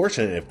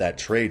unfortunate if that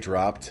tray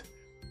dropped.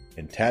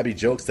 And Tabby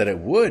jokes that it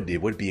would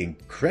be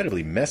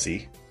incredibly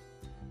messy.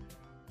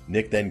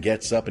 Nick then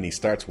gets up and he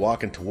starts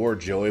walking toward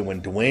Joey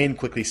when Dwayne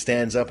quickly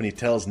stands up and he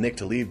tells Nick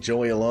to leave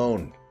Joey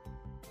alone.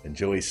 And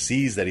Joey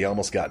sees that he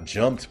almost got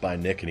jumped by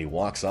Nick and he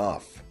walks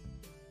off.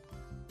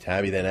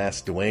 Tabby then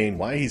asks Dwayne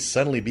why he's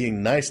suddenly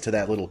being nice to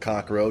that little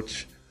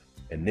cockroach.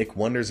 And Nick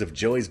wonders if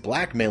Joey's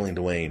blackmailing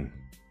Dwayne.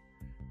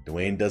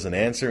 Dwayne doesn't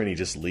answer and he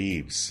just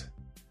leaves.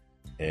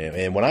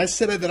 And when I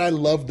said that I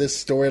loved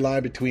this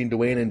storyline between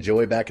Dwayne and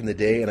Joey back in the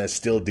day, and I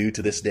still do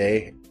to this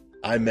day,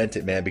 I meant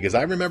it, man. Because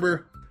I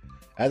remember,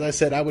 as I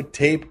said, I would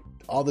tape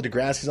all the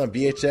Degrassi's on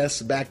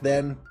VHS back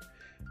then.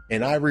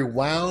 And I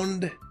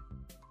rewound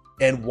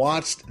and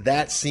watched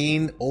that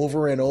scene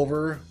over and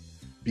over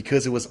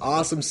because it was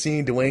awesome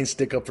seeing Dwayne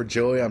stick up for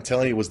Joey. I'm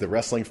telling you, it was the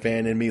wrestling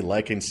fan in me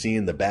liking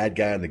seeing the bad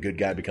guy and the good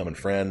guy becoming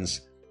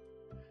friends.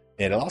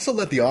 And it also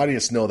let the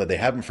audience know that they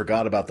haven't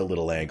forgot about the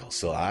little angle.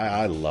 So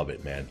I love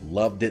it, man.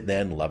 Loved it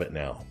then, love it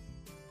now.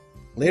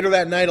 Later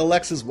that night,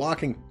 Alex is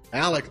walking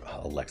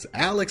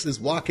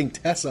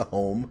Tessa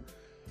home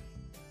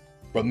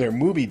from their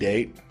movie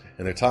date.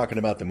 And they're talking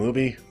about the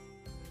movie.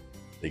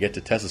 They get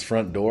to Tessa's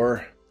front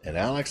door. And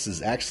Alex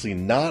is actually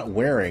not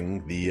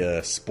wearing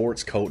the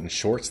sports coat and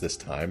shorts this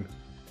time.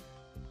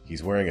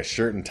 He's wearing a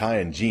shirt and tie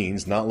and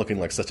jeans, not looking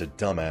like such a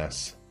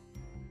dumbass.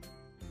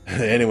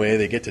 Anyway,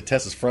 they get to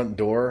Tessa's front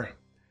door,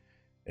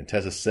 and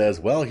Tessa says,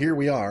 well, here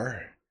we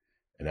are.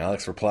 And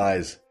Alex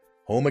replies,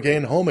 home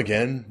again,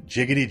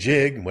 jiggity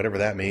jig, whatever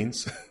that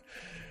means.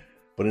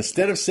 But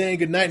instead of saying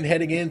goodnight and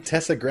heading in,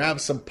 Tessa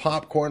grabs some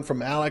popcorn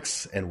from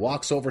Alex and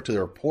walks over to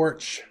their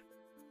porch.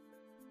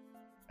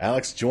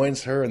 Alex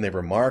joins her, and they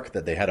remark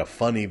that they had a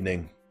fun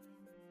evening.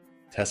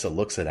 Tessa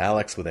looks at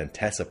Alex with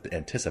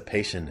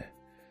anticipation.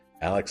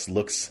 Alex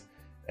looks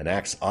and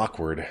acts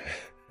awkward.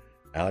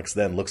 Alex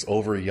then looks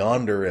over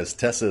yonder as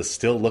Tessa is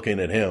still looking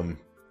at him.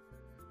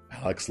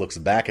 Alex looks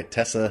back at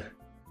Tessa,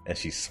 and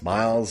she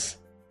smiles.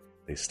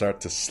 They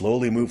start to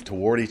slowly move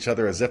toward each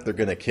other as if they're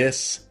going to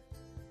kiss,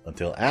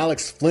 until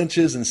Alex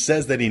flinches and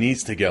says that he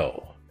needs to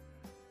go.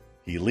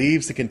 He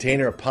leaves the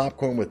container of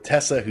popcorn with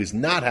Tessa, who's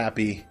not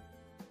happy,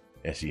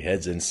 and she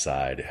heads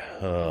inside.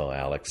 Oh,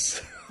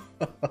 Alex.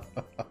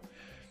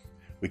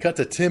 We cut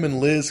to Tim and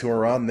Liz, who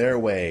are on their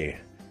way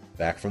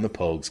back from the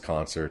Pogues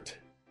concert.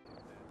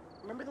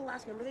 Remember the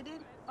last number they did?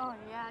 Oh,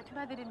 yeah. Too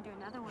bad they didn't do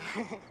another one.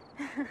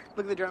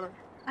 Look at the drummer.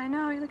 I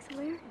know. He looks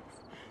hilarious.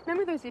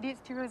 Remember those idiots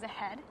 2 rows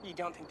ahead? You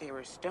don't think they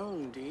were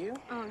stoned, do you?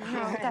 Oh,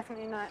 no.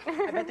 Definitely not.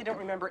 I bet they don't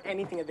remember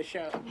anything of the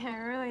show. Yeah,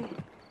 really.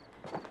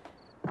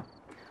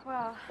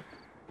 Well,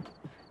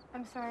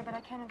 I'm sorry, but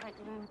I can't invite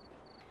you in.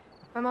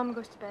 My mom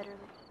goes to bed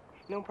early.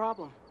 No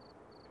problem.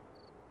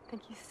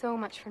 Thank you so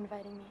much for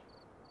inviting me.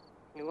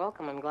 You're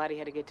welcome. I'm glad he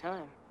had a good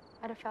time.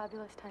 I had a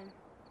fabulous time.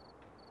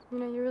 You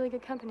know, you're really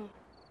good company.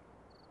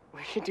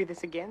 We should do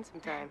this again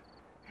sometime.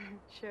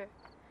 Sure.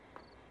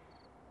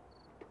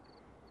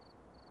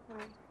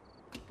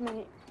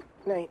 Night.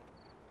 Night.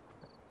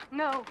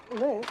 No.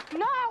 Liz.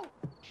 No!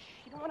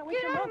 You don't want to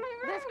wake Get your out mom. of my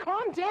room. Liz,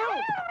 calm down. Get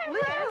out of my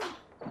room.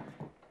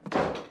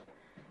 Liz.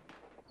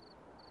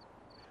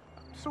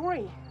 I'm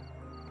sorry.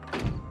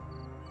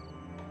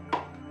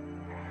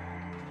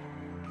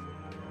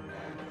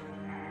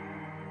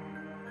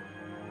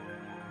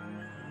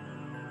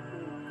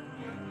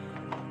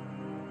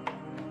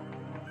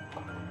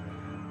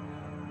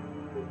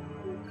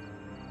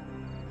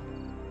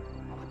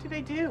 What did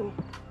I do?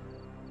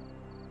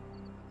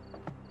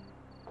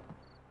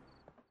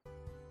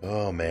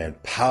 Oh, man.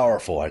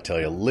 Powerful, I tell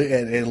you.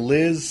 And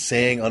Liz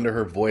saying under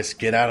her voice,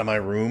 get out of my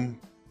room.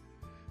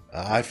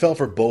 I felt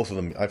for both of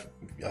them.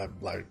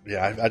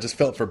 I just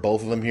felt for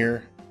both of them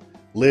here.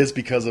 Liz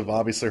because of,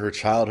 obviously, her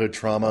childhood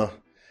trauma.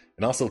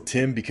 And also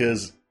Tim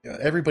because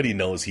everybody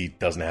knows he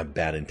doesn't have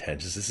bad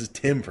intentions. This is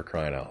Tim, for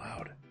crying out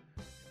loud.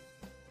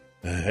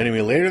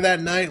 Anyway, later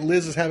that night,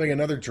 Liz is having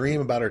another dream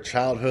about her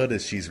childhood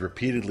as she's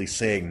repeatedly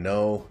saying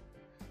no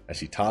as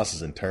she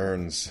tosses and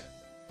turns.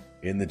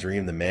 In the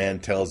dream, the man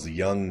tells the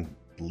young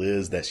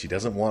Liz that she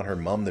doesn't want her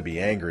mom to be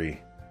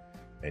angry,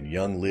 and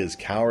young Liz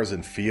cowers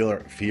in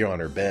fear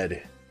on her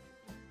bed.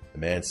 The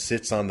man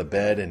sits on the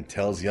bed and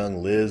tells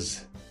young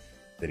Liz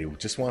that he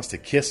just wants to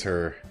kiss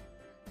her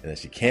and that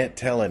she can't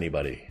tell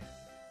anybody.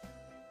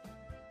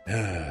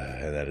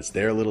 And that it's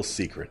their little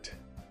secret.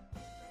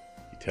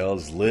 He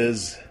tells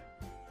Liz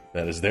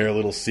that is their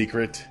little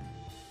secret,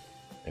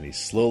 And he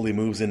slowly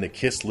moves in to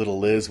kiss little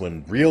Liz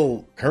when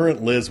real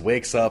current Liz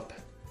wakes up.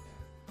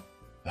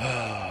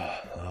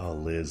 Oh,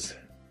 Liz.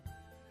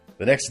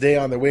 The next day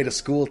on their way to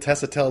school,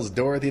 Tessa tells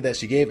Dorothy that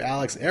she gave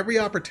Alex every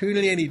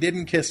opportunity and he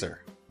didn't kiss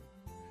her.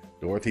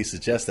 Dorothy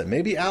suggests that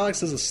maybe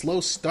Alex is a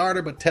slow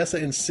starter, but Tessa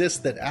insists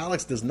that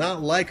Alex does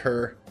not like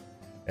her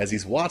as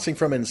he's watching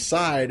from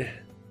inside.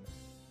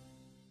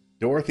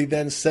 Dorothy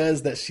then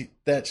says that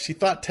she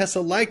thought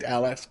Tessa liked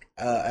Alex,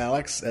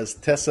 as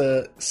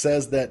Tessa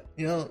says that,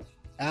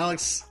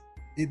 Alex,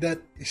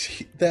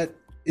 that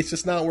it's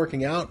just not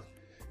working out.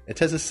 And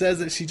Tessa says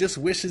that she just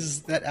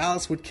wishes that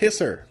Alex would kiss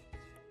her.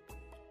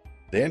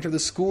 They enter the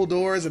school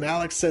doors and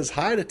Alex says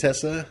hi to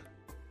Tessa.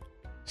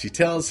 She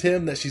tells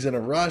him that she's in a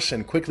rush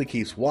and quickly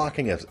keeps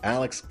walking as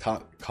Alex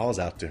calls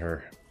out to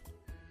her.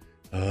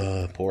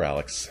 Poor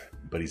Alex.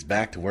 But he's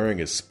back to wearing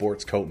his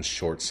sports coat and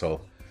shorts,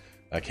 so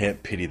I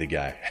can't pity the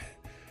guy.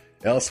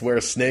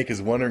 Elsewhere, Snake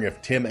is wondering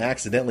if Tim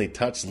accidentally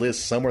touched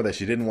Liz somewhere that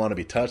she didn't want to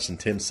be touched, and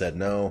Tim said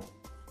no.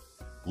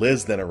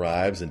 Liz then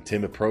arrives, and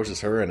Tim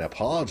approaches her and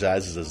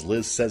apologizes as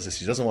Liz says that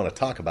she doesn't want to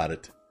talk about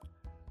it.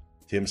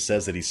 Tim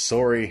says that he's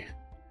sorry,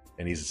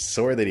 and he's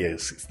sorry that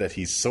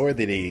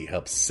he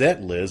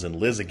upset Liz, and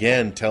Liz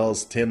again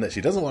tells Tim that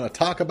she doesn't want to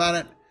talk about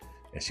it,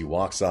 and she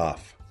walks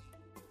off.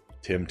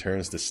 Tim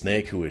turns to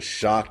Snake, who is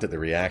shocked at the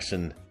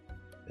reaction,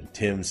 and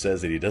Tim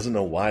says that he doesn't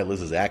know why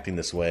Liz is acting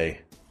this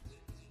way,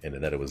 and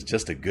that it was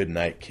just a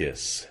goodnight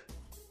kiss.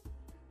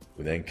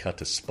 We then cut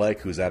to Spike,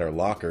 who's at her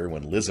locker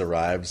when Liz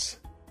arrives.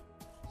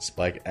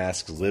 Spike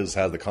asks Liz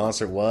how the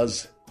concert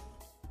was.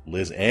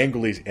 Liz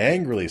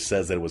angrily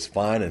says that it was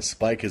fine, and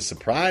Spike is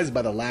surprised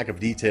by the lack of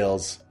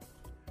details.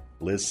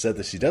 Liz said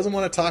that she doesn't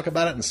want to talk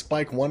about it, and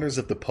Spike wonders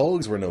if the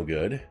Pogues were no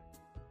good.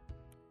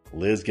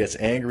 Liz gets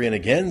angry and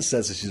again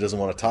says that she doesn't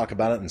want to talk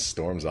about it and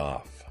storms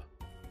off.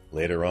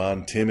 Later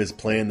on, Tim is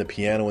playing the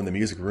piano in the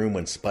music room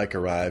when Spike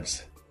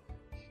arrives.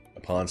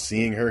 Upon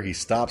seeing her, he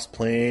stops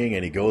playing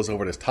and he goes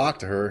over to talk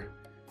to her.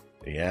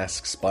 He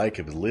asks Spike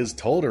if Liz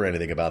told her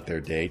anything about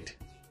their date.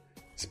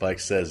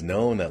 Spike says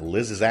no and that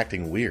Liz is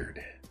acting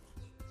weird.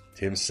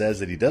 Tim says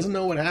that he doesn't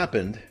know what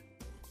happened.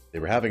 They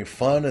were having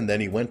fun and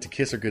then he went to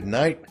kiss her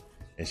goodnight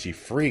and she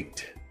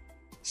freaked.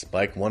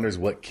 Spike wonders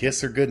what kiss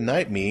her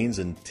goodnight means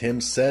and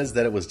Tim says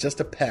that it was just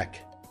a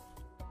peck.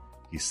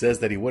 He says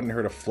that he wouldn't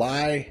hurt a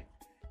fly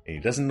and he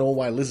doesn't know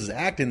why Liz is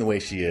acting the way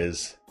she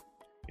is.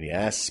 And he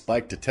asks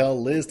Spike to tell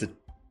Liz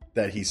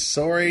that he's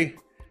sorry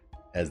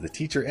as the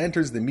teacher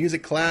enters the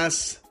music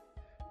class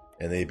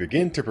and they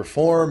begin to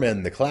perform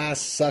and the class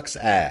sucks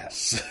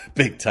ass.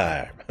 Big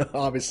time.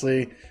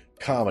 Obviously,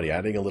 comedy.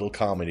 Adding a little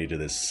comedy to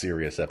this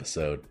serious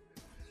episode.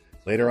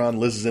 Later on,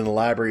 Liz is in the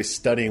library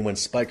studying when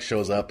Spike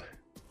shows up.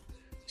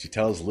 She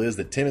tells Liz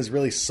that Tim is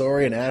really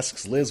sorry and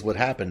asks Liz what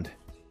happened.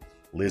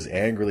 Liz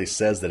angrily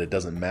says that it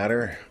doesn't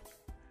matter.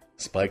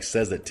 Spike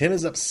says that Tim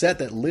is upset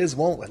that Liz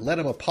won't let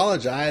him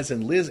apologize,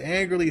 and Liz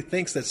angrily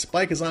thinks that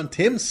Spike is on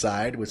Tim's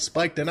side, which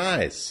Spike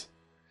denies.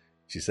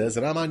 She says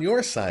that I'm on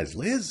your side,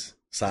 Liz.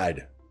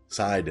 Side.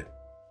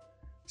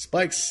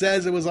 Spike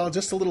says it was all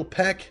just a little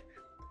peck,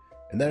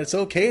 and that it's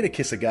okay to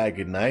kiss a guy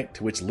goodnight,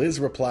 to which Liz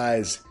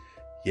replies,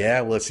 yeah,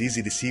 well, it's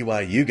easy to see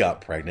why you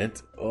got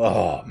pregnant.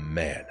 Oh,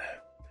 man.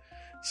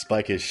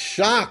 Spike is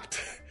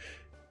shocked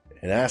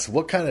and asks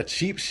what kind of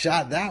cheap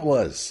shot that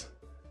was.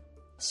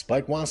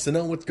 Spike wants to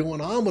know what's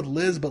going on with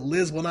Liz, but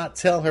Liz will not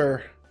tell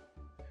her.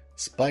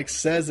 Spike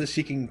says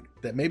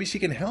that maybe she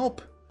can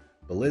help,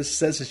 but Liz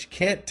says that she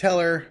can't tell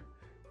her,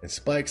 and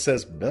Spike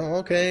says, "No,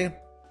 okay,"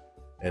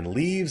 and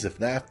leaves if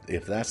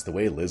that's the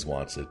way Liz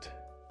wants it.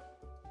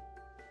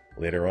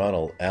 Later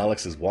on,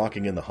 Alex is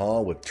walking in the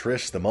hall with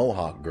Trish, the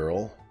Mohawk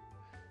girl,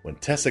 when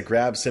Tessa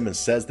grabs him and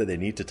says that they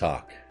need to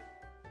talk.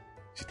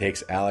 She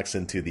takes Alex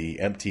into the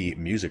empty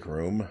music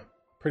room.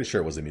 Pretty sure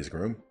it was the music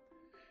room.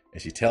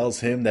 And she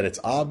tells him that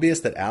it's obvious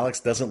that Alex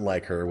doesn't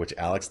like her, which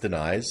Alex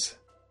denies.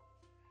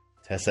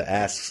 Tessa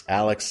asks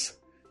Alex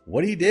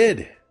what he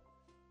did.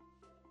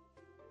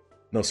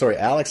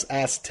 Alex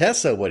asks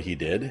Tessa what he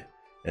did,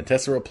 and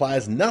Tessa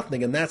replies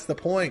nothing, and that's the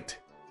point.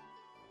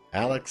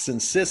 Alex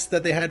insists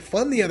that they had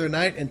fun the other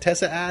night, and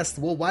Tessa asks,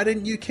 well, why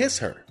didn't you kiss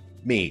her?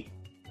 Me.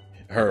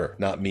 Her,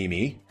 not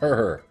me.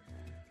 Her.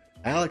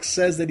 Alex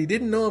says that he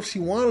didn't know if she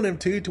wanted him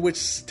to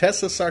which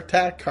Tessa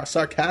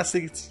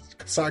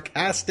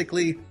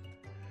sarcastically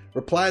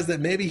replies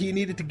that maybe he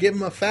needed to give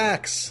him a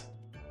fax.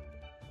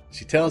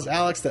 She tells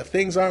Alex that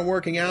things aren't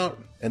working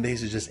out and they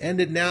should just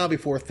end it now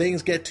before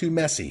things get too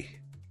messy.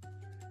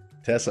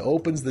 Tessa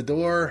opens the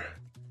door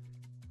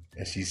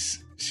and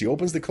she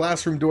opens the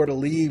classroom door to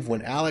leave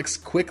when Alex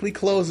quickly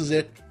closes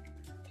it.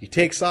 He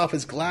takes off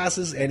his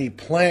glasses and he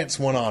plants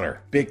one on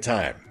her, big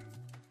time.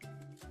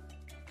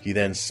 He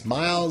then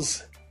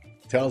smiles,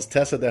 tells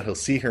Tessa that he'll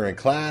see her in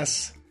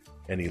class,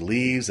 and he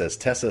leaves as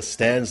Tessa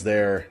stands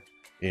there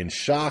in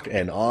shock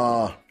and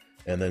awe,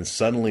 and then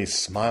suddenly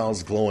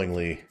smiles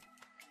glowingly.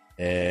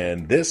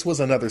 And this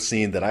was another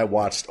scene that I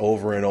watched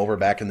over and over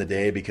back in the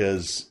day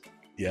because,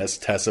 yes,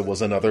 Tessa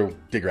was another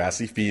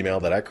Degrassi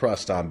female that I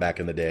crushed on back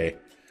in the day.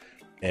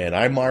 And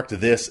I marked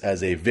this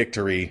as a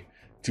victory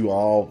to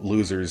all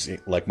losers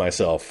like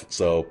myself.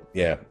 So,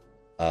 yeah.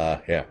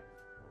 Yeah.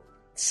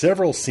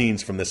 Several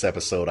scenes from this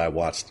episode I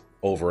watched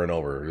over and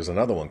over. There's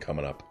another one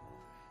coming up.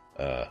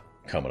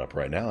 Coming up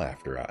right now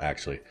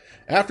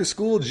After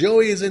school,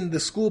 Joey is in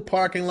the school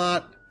parking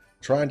lot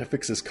trying to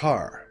fix his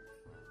car.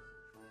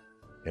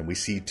 And we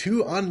see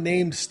two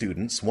unnamed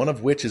students, one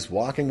of which is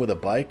walking with a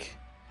bike,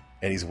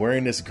 and he's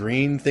wearing this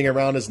green thing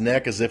around his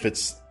neck as if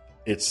it's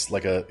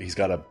like he's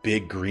got a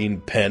big green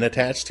pen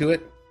attached to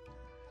it.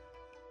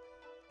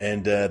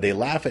 And they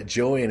laugh at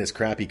Joey and his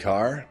crappy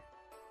car.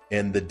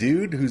 And the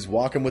dude who's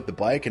walking with the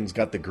bike and has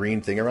got the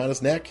green thing around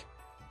his neck,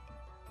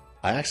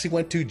 I actually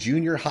went to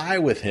junior high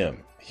with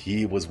him.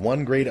 He was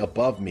one grade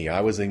above me.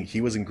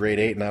 He was in grade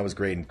 8 and I was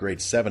in grade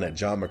 7 at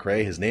John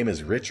McRae. His name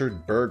is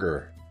Richard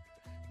Berger.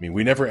 I mean,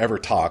 we never ever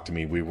talked. I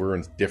mean, we were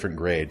in different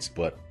grades,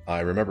 but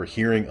I remember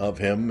hearing of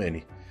him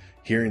and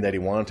hearing that he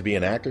wanted to be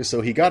an actor.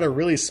 So he got a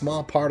really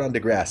small part on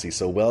Degrassi.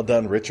 So well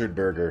done, Richard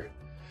Berger.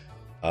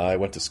 I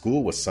went to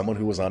school with someone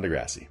who was on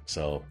Degrassi.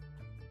 So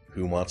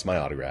who wants my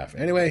autograph?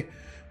 Anyway,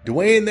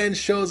 Dwayne then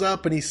shows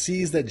up and he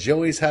sees that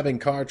Joey's having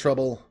car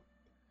trouble.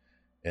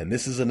 And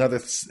this is another,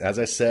 as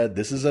I said,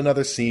 this is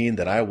another scene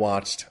that I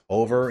watched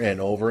over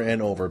and over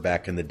and over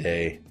back in the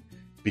day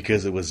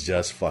because it was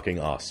just fucking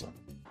awesome.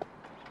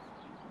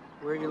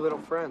 Where are your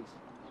little friends?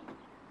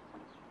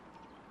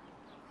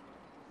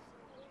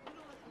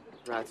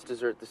 Rats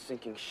desert the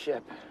sinking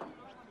ship.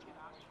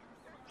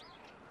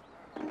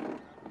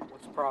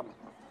 What's the problem?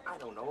 I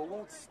don't know. It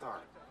won't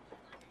start.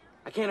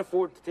 I can't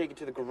afford to take it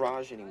to the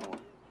garage anymore.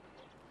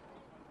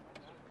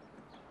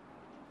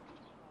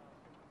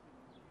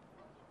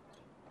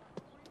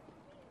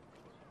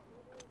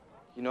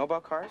 You know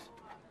about cars?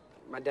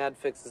 My dad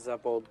fixes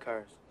up old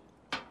cars.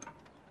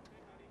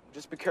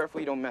 Just be careful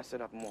you don't mess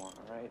it up more, all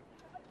right?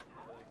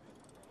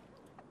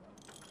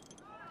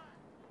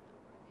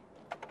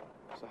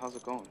 So how's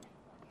it going?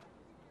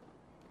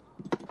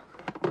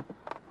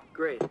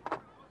 Great.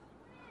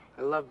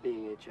 I love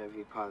being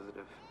HIV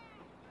positive.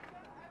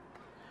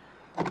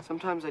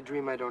 Sometimes I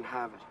dream I don't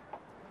have it.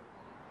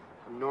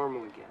 I'm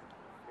normal again.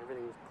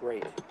 Everything's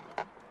great.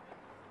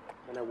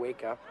 Then I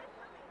wake up.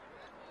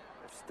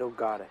 I've still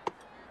got it.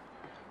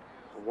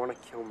 I want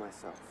to kill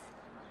myself.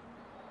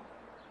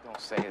 Don't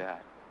say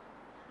that.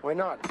 Why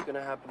not? It's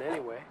gonna happen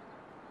anyway.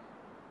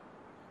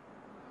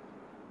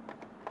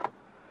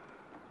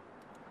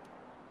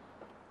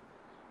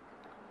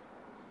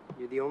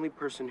 You're the only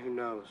person who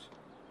knows.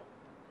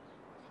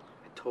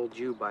 I told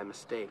you by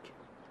mistake.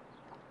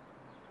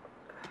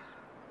 I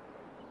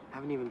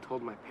haven't even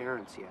told my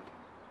parents yet.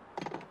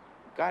 You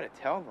gotta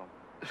tell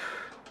them.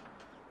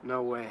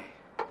 No way.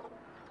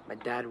 My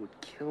dad would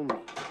kill me.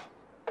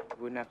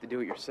 You wouldn't have to do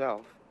it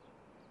yourself.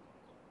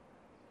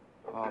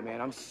 Oh,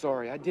 man, I'm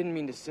sorry. I didn't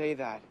mean to say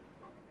that.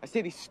 I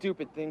say these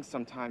stupid things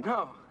sometimes.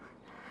 No.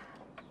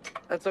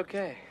 That's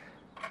okay.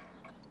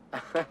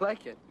 I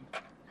like it.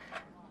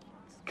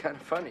 It's kind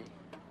of funny.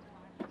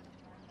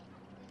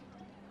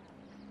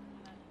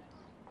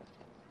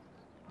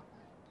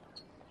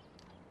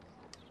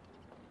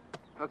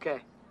 Okay,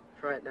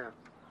 try it now.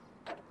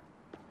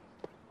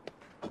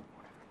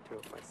 Do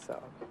it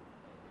myself.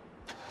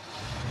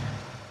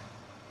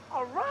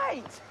 All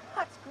right.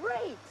 That's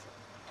great.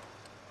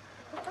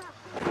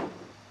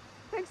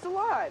 Thanks a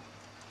lot.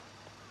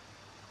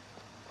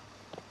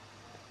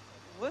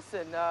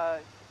 Listen,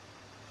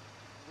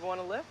 you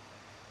want a lift?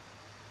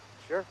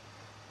 Sure.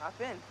 Hop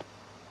in.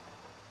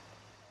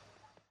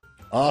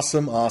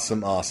 Awesome,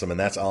 awesome, awesome. And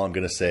that's all I'm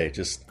going to say.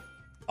 Just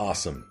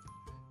awesome.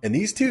 And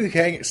these two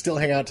still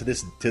hang out to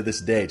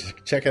this day.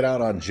 Just check it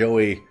out on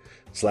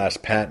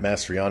Joey/Pat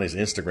Mastriani's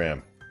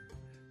Instagram.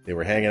 They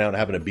were hanging out and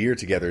having a beer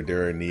together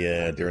during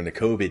the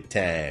COVID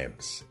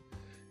times.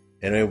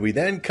 And we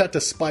then cut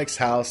to Spike's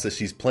house as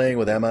she's playing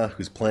with Emma,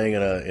 who's playing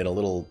in a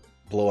little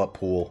blow-up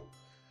pool.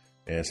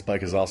 And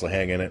Spike is also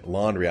hanging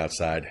laundry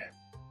outside.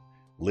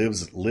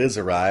 Liz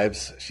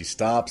arrives. She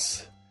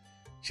stops.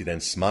 She then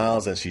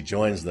smiles and she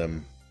joins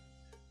them.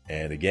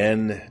 And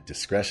again,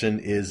 discretion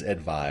is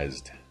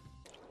advised.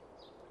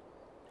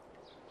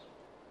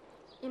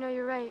 You know,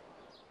 you're right.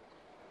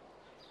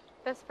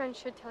 Best friends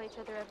should tell each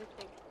other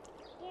everything.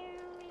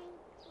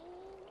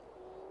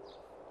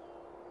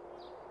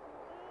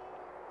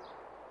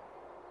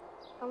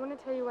 I want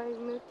to tell you why we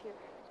moved here.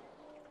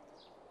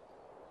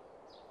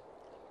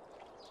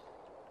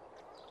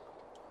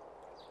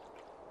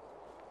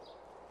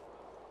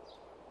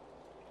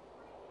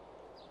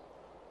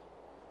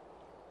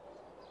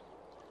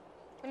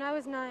 When I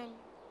was 9,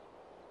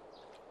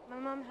 my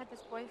mom had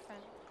this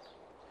boyfriend.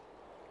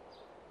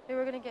 They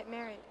were going to get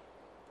married.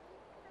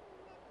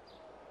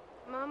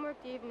 Mom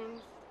worked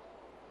evenings,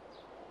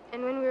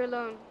 and when we were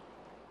alone,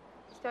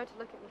 he started to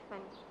look at me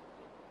funny.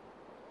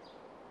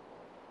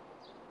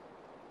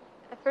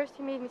 At first,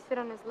 he made me sit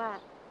on his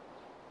lap.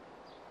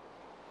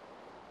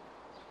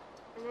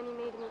 And then he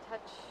made me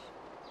touch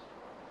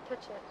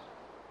it.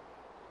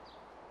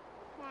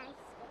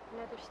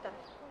 And other stuff.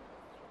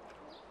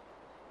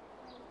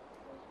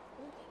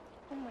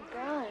 Oh my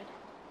God.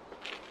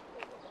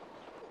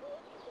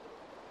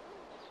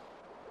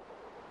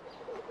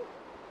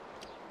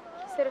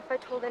 He said if I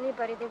told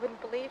anybody, they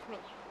wouldn't believe me.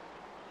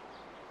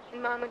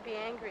 And Mom would be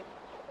angry.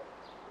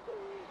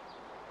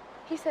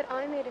 He said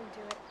I made him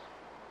do it.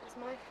 It was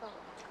my fault.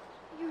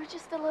 You were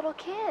just a little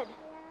kid.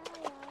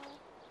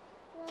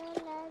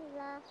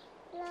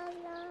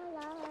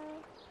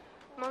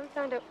 Mom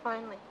found out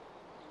finally.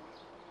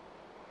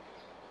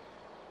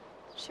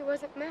 She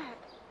wasn't mad.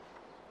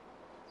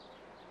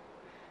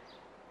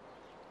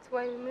 That's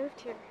why we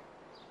moved here.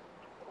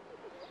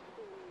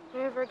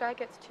 Whenever a guy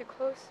gets too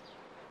close,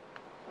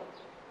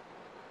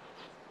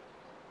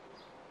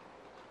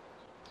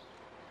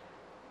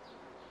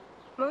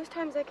 most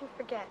times I can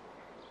forget.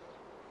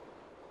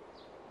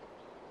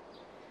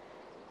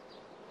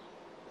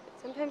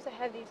 But sometimes I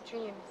have these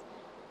dreams.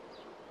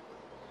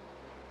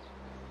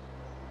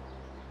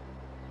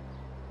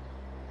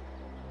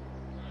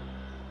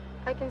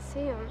 I can see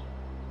him.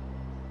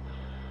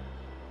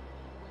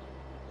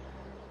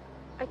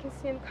 I can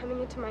see him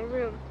coming into my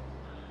room.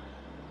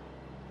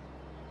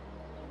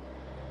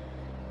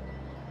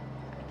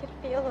 I can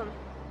feel him.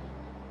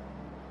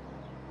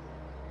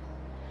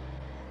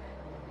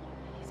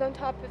 He's on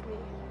top of me.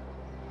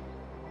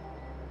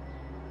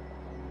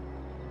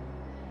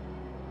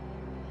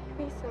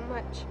 He means so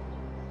much.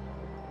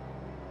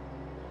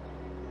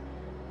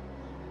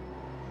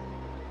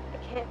 I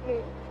can't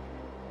move.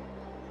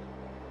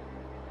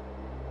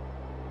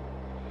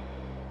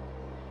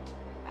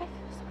 I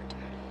feel so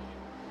dirty.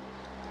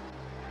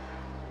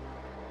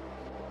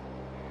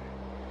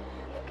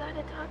 You've got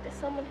to talk to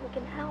someone who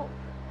can help.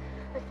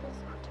 I feel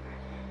so dirty.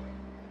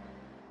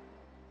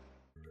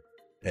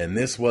 And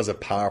this was a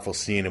powerful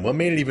scene. And what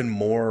made it even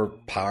more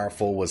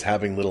powerful was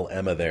having little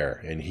Emma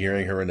there and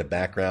hearing her in the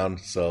background.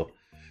 So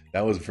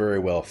that was very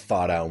well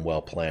thought out and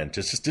well planned.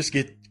 Just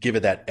give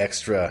it that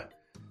extra,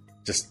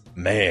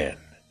 man.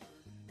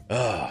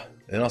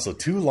 And also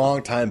 2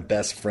 longtime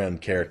best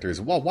friend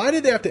characters. Well, why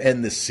did they have to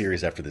end this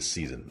series after this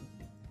season?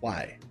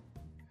 Why?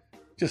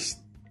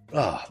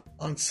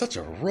 On such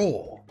a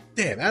roll.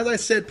 Damn, as I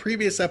said,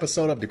 previous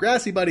episode of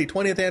Degrassi Buddy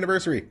 20th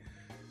anniversary.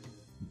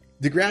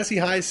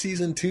 Degrassi High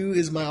Season 2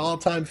 is my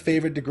all-time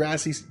favorite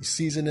Degrassi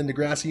season in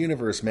Degrassi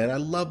Universe, man. I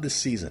love this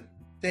season.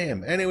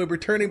 Damn. Anyway,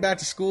 returning back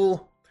to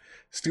school.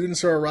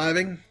 Students are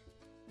arriving.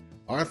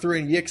 Arthur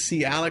and Yick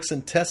see Alex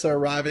and Tessa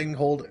arriving,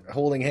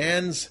 holding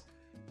hands.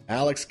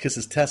 Alex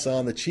kisses Tessa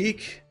on the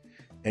cheek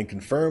and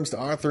confirms to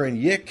Arthur and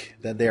Yick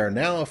that they are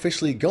now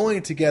officially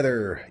going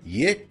together.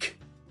 Yick.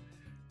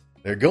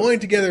 They're going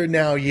together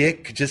now,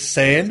 Yick. Just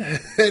saying.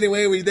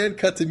 Anyway, we then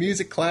cut to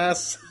music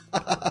class.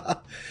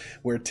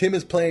 Where Tim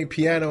is playing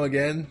piano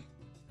again.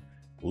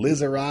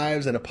 Liz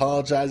arrives and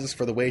apologizes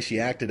for the way she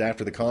acted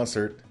after the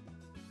concert.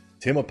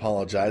 Tim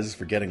apologizes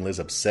for getting Liz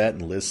upset,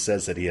 and Liz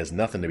says that he has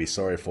nothing to be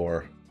sorry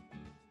for.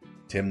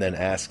 Tim then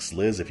asks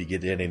Liz if he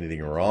did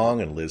anything wrong,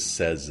 and Liz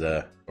says,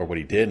 or what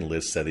he did, and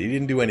Liz said that he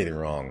didn't do anything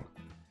wrong.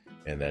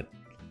 And that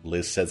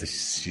Liz says that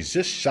she's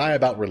just shy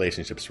about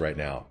relationships right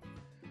now.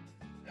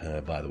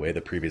 By the way,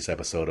 the previous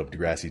episode of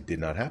Degrassi did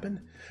not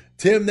happen.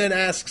 Tim then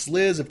asks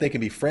Liz if they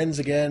can be friends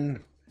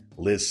again.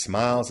 Liz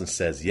smiles and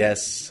says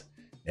yes,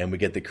 and we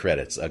get the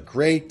credits. A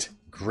great,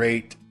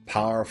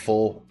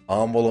 powerful,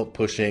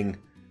 envelope-pushing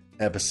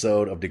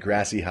episode of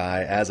Degrassi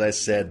High. As I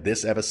said,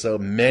 this episode,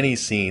 many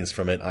scenes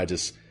from it,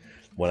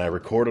 when I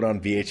recorded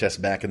on VHS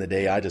back in the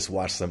day, I just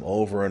watched them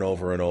over and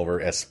over and over,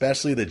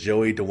 especially the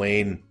Joey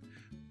Dwayne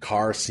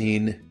car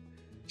scene.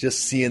 Just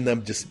seeing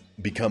them just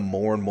become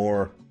more and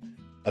more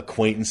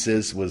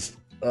acquaintances was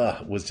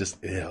just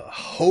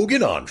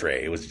Hogan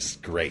Andre. It was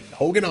just great.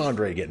 Hogan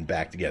Andre getting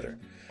back together.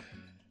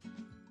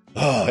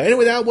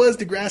 Anyway, that was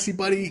Degrassi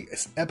Buddy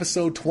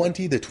episode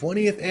 20, the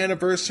 20th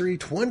anniversary,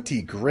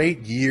 20 great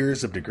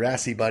years of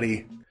Degrassi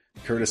Buddy,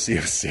 courtesy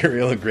of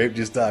Cereal and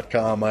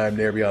GrapeJuice.com. I'm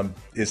Nerby on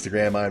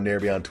Instagram. I'm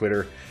Nerby on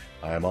Twitter.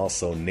 I'm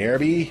also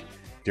Nerby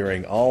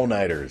during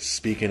all-nighters.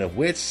 Speaking of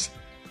which,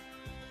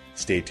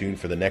 stay tuned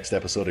for the next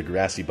episode of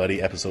Degrassi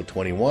Buddy, episode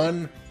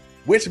 21.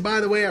 Which, by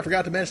the way, I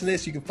forgot to mention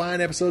this, you can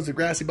find episodes of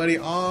Degrassi Buddy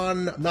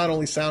on not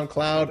only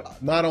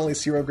SoundCloud, not only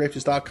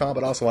CerealGrapeJuice.com,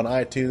 but also on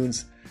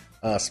iTunes,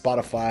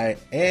 Spotify,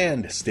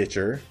 and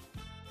Stitcher.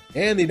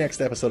 And the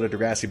next episode of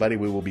Degrassi Buddy,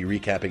 we will be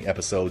recapping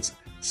episodes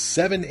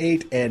 7,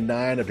 8, and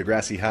 9 of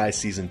Degrassi High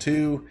Season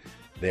 2.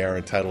 They are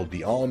entitled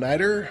The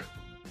All-Nighter,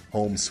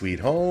 Home Sweet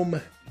Home,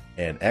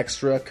 and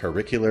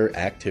Extracurricular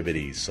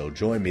Activities. So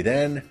join me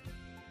then.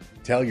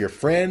 Tell your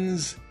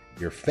friends,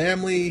 your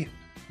family,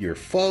 your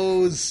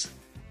foes,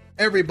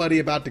 everybody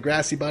about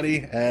Degrassi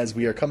Buddy, as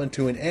we are coming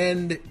to an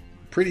end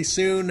pretty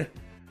soon.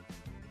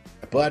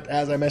 But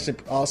as I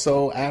mentioned,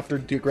 also after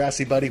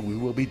Degrassi Buddy, we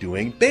will be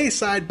doing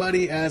Bayside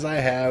Buddy, as I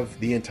have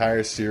the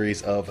entire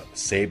series of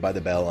Saved by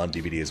the Bell on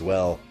DVD as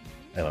well.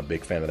 I'm a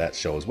big fan of that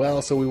show as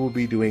well, so we will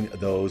be doing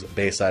those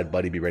Bayside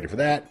Buddy. Be ready for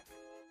that.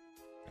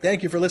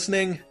 Thank you for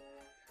listening,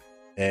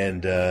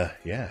 and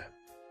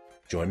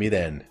join me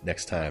then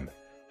next time.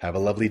 Have a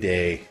lovely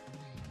day.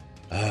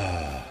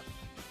 Have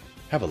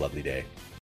a lovely day.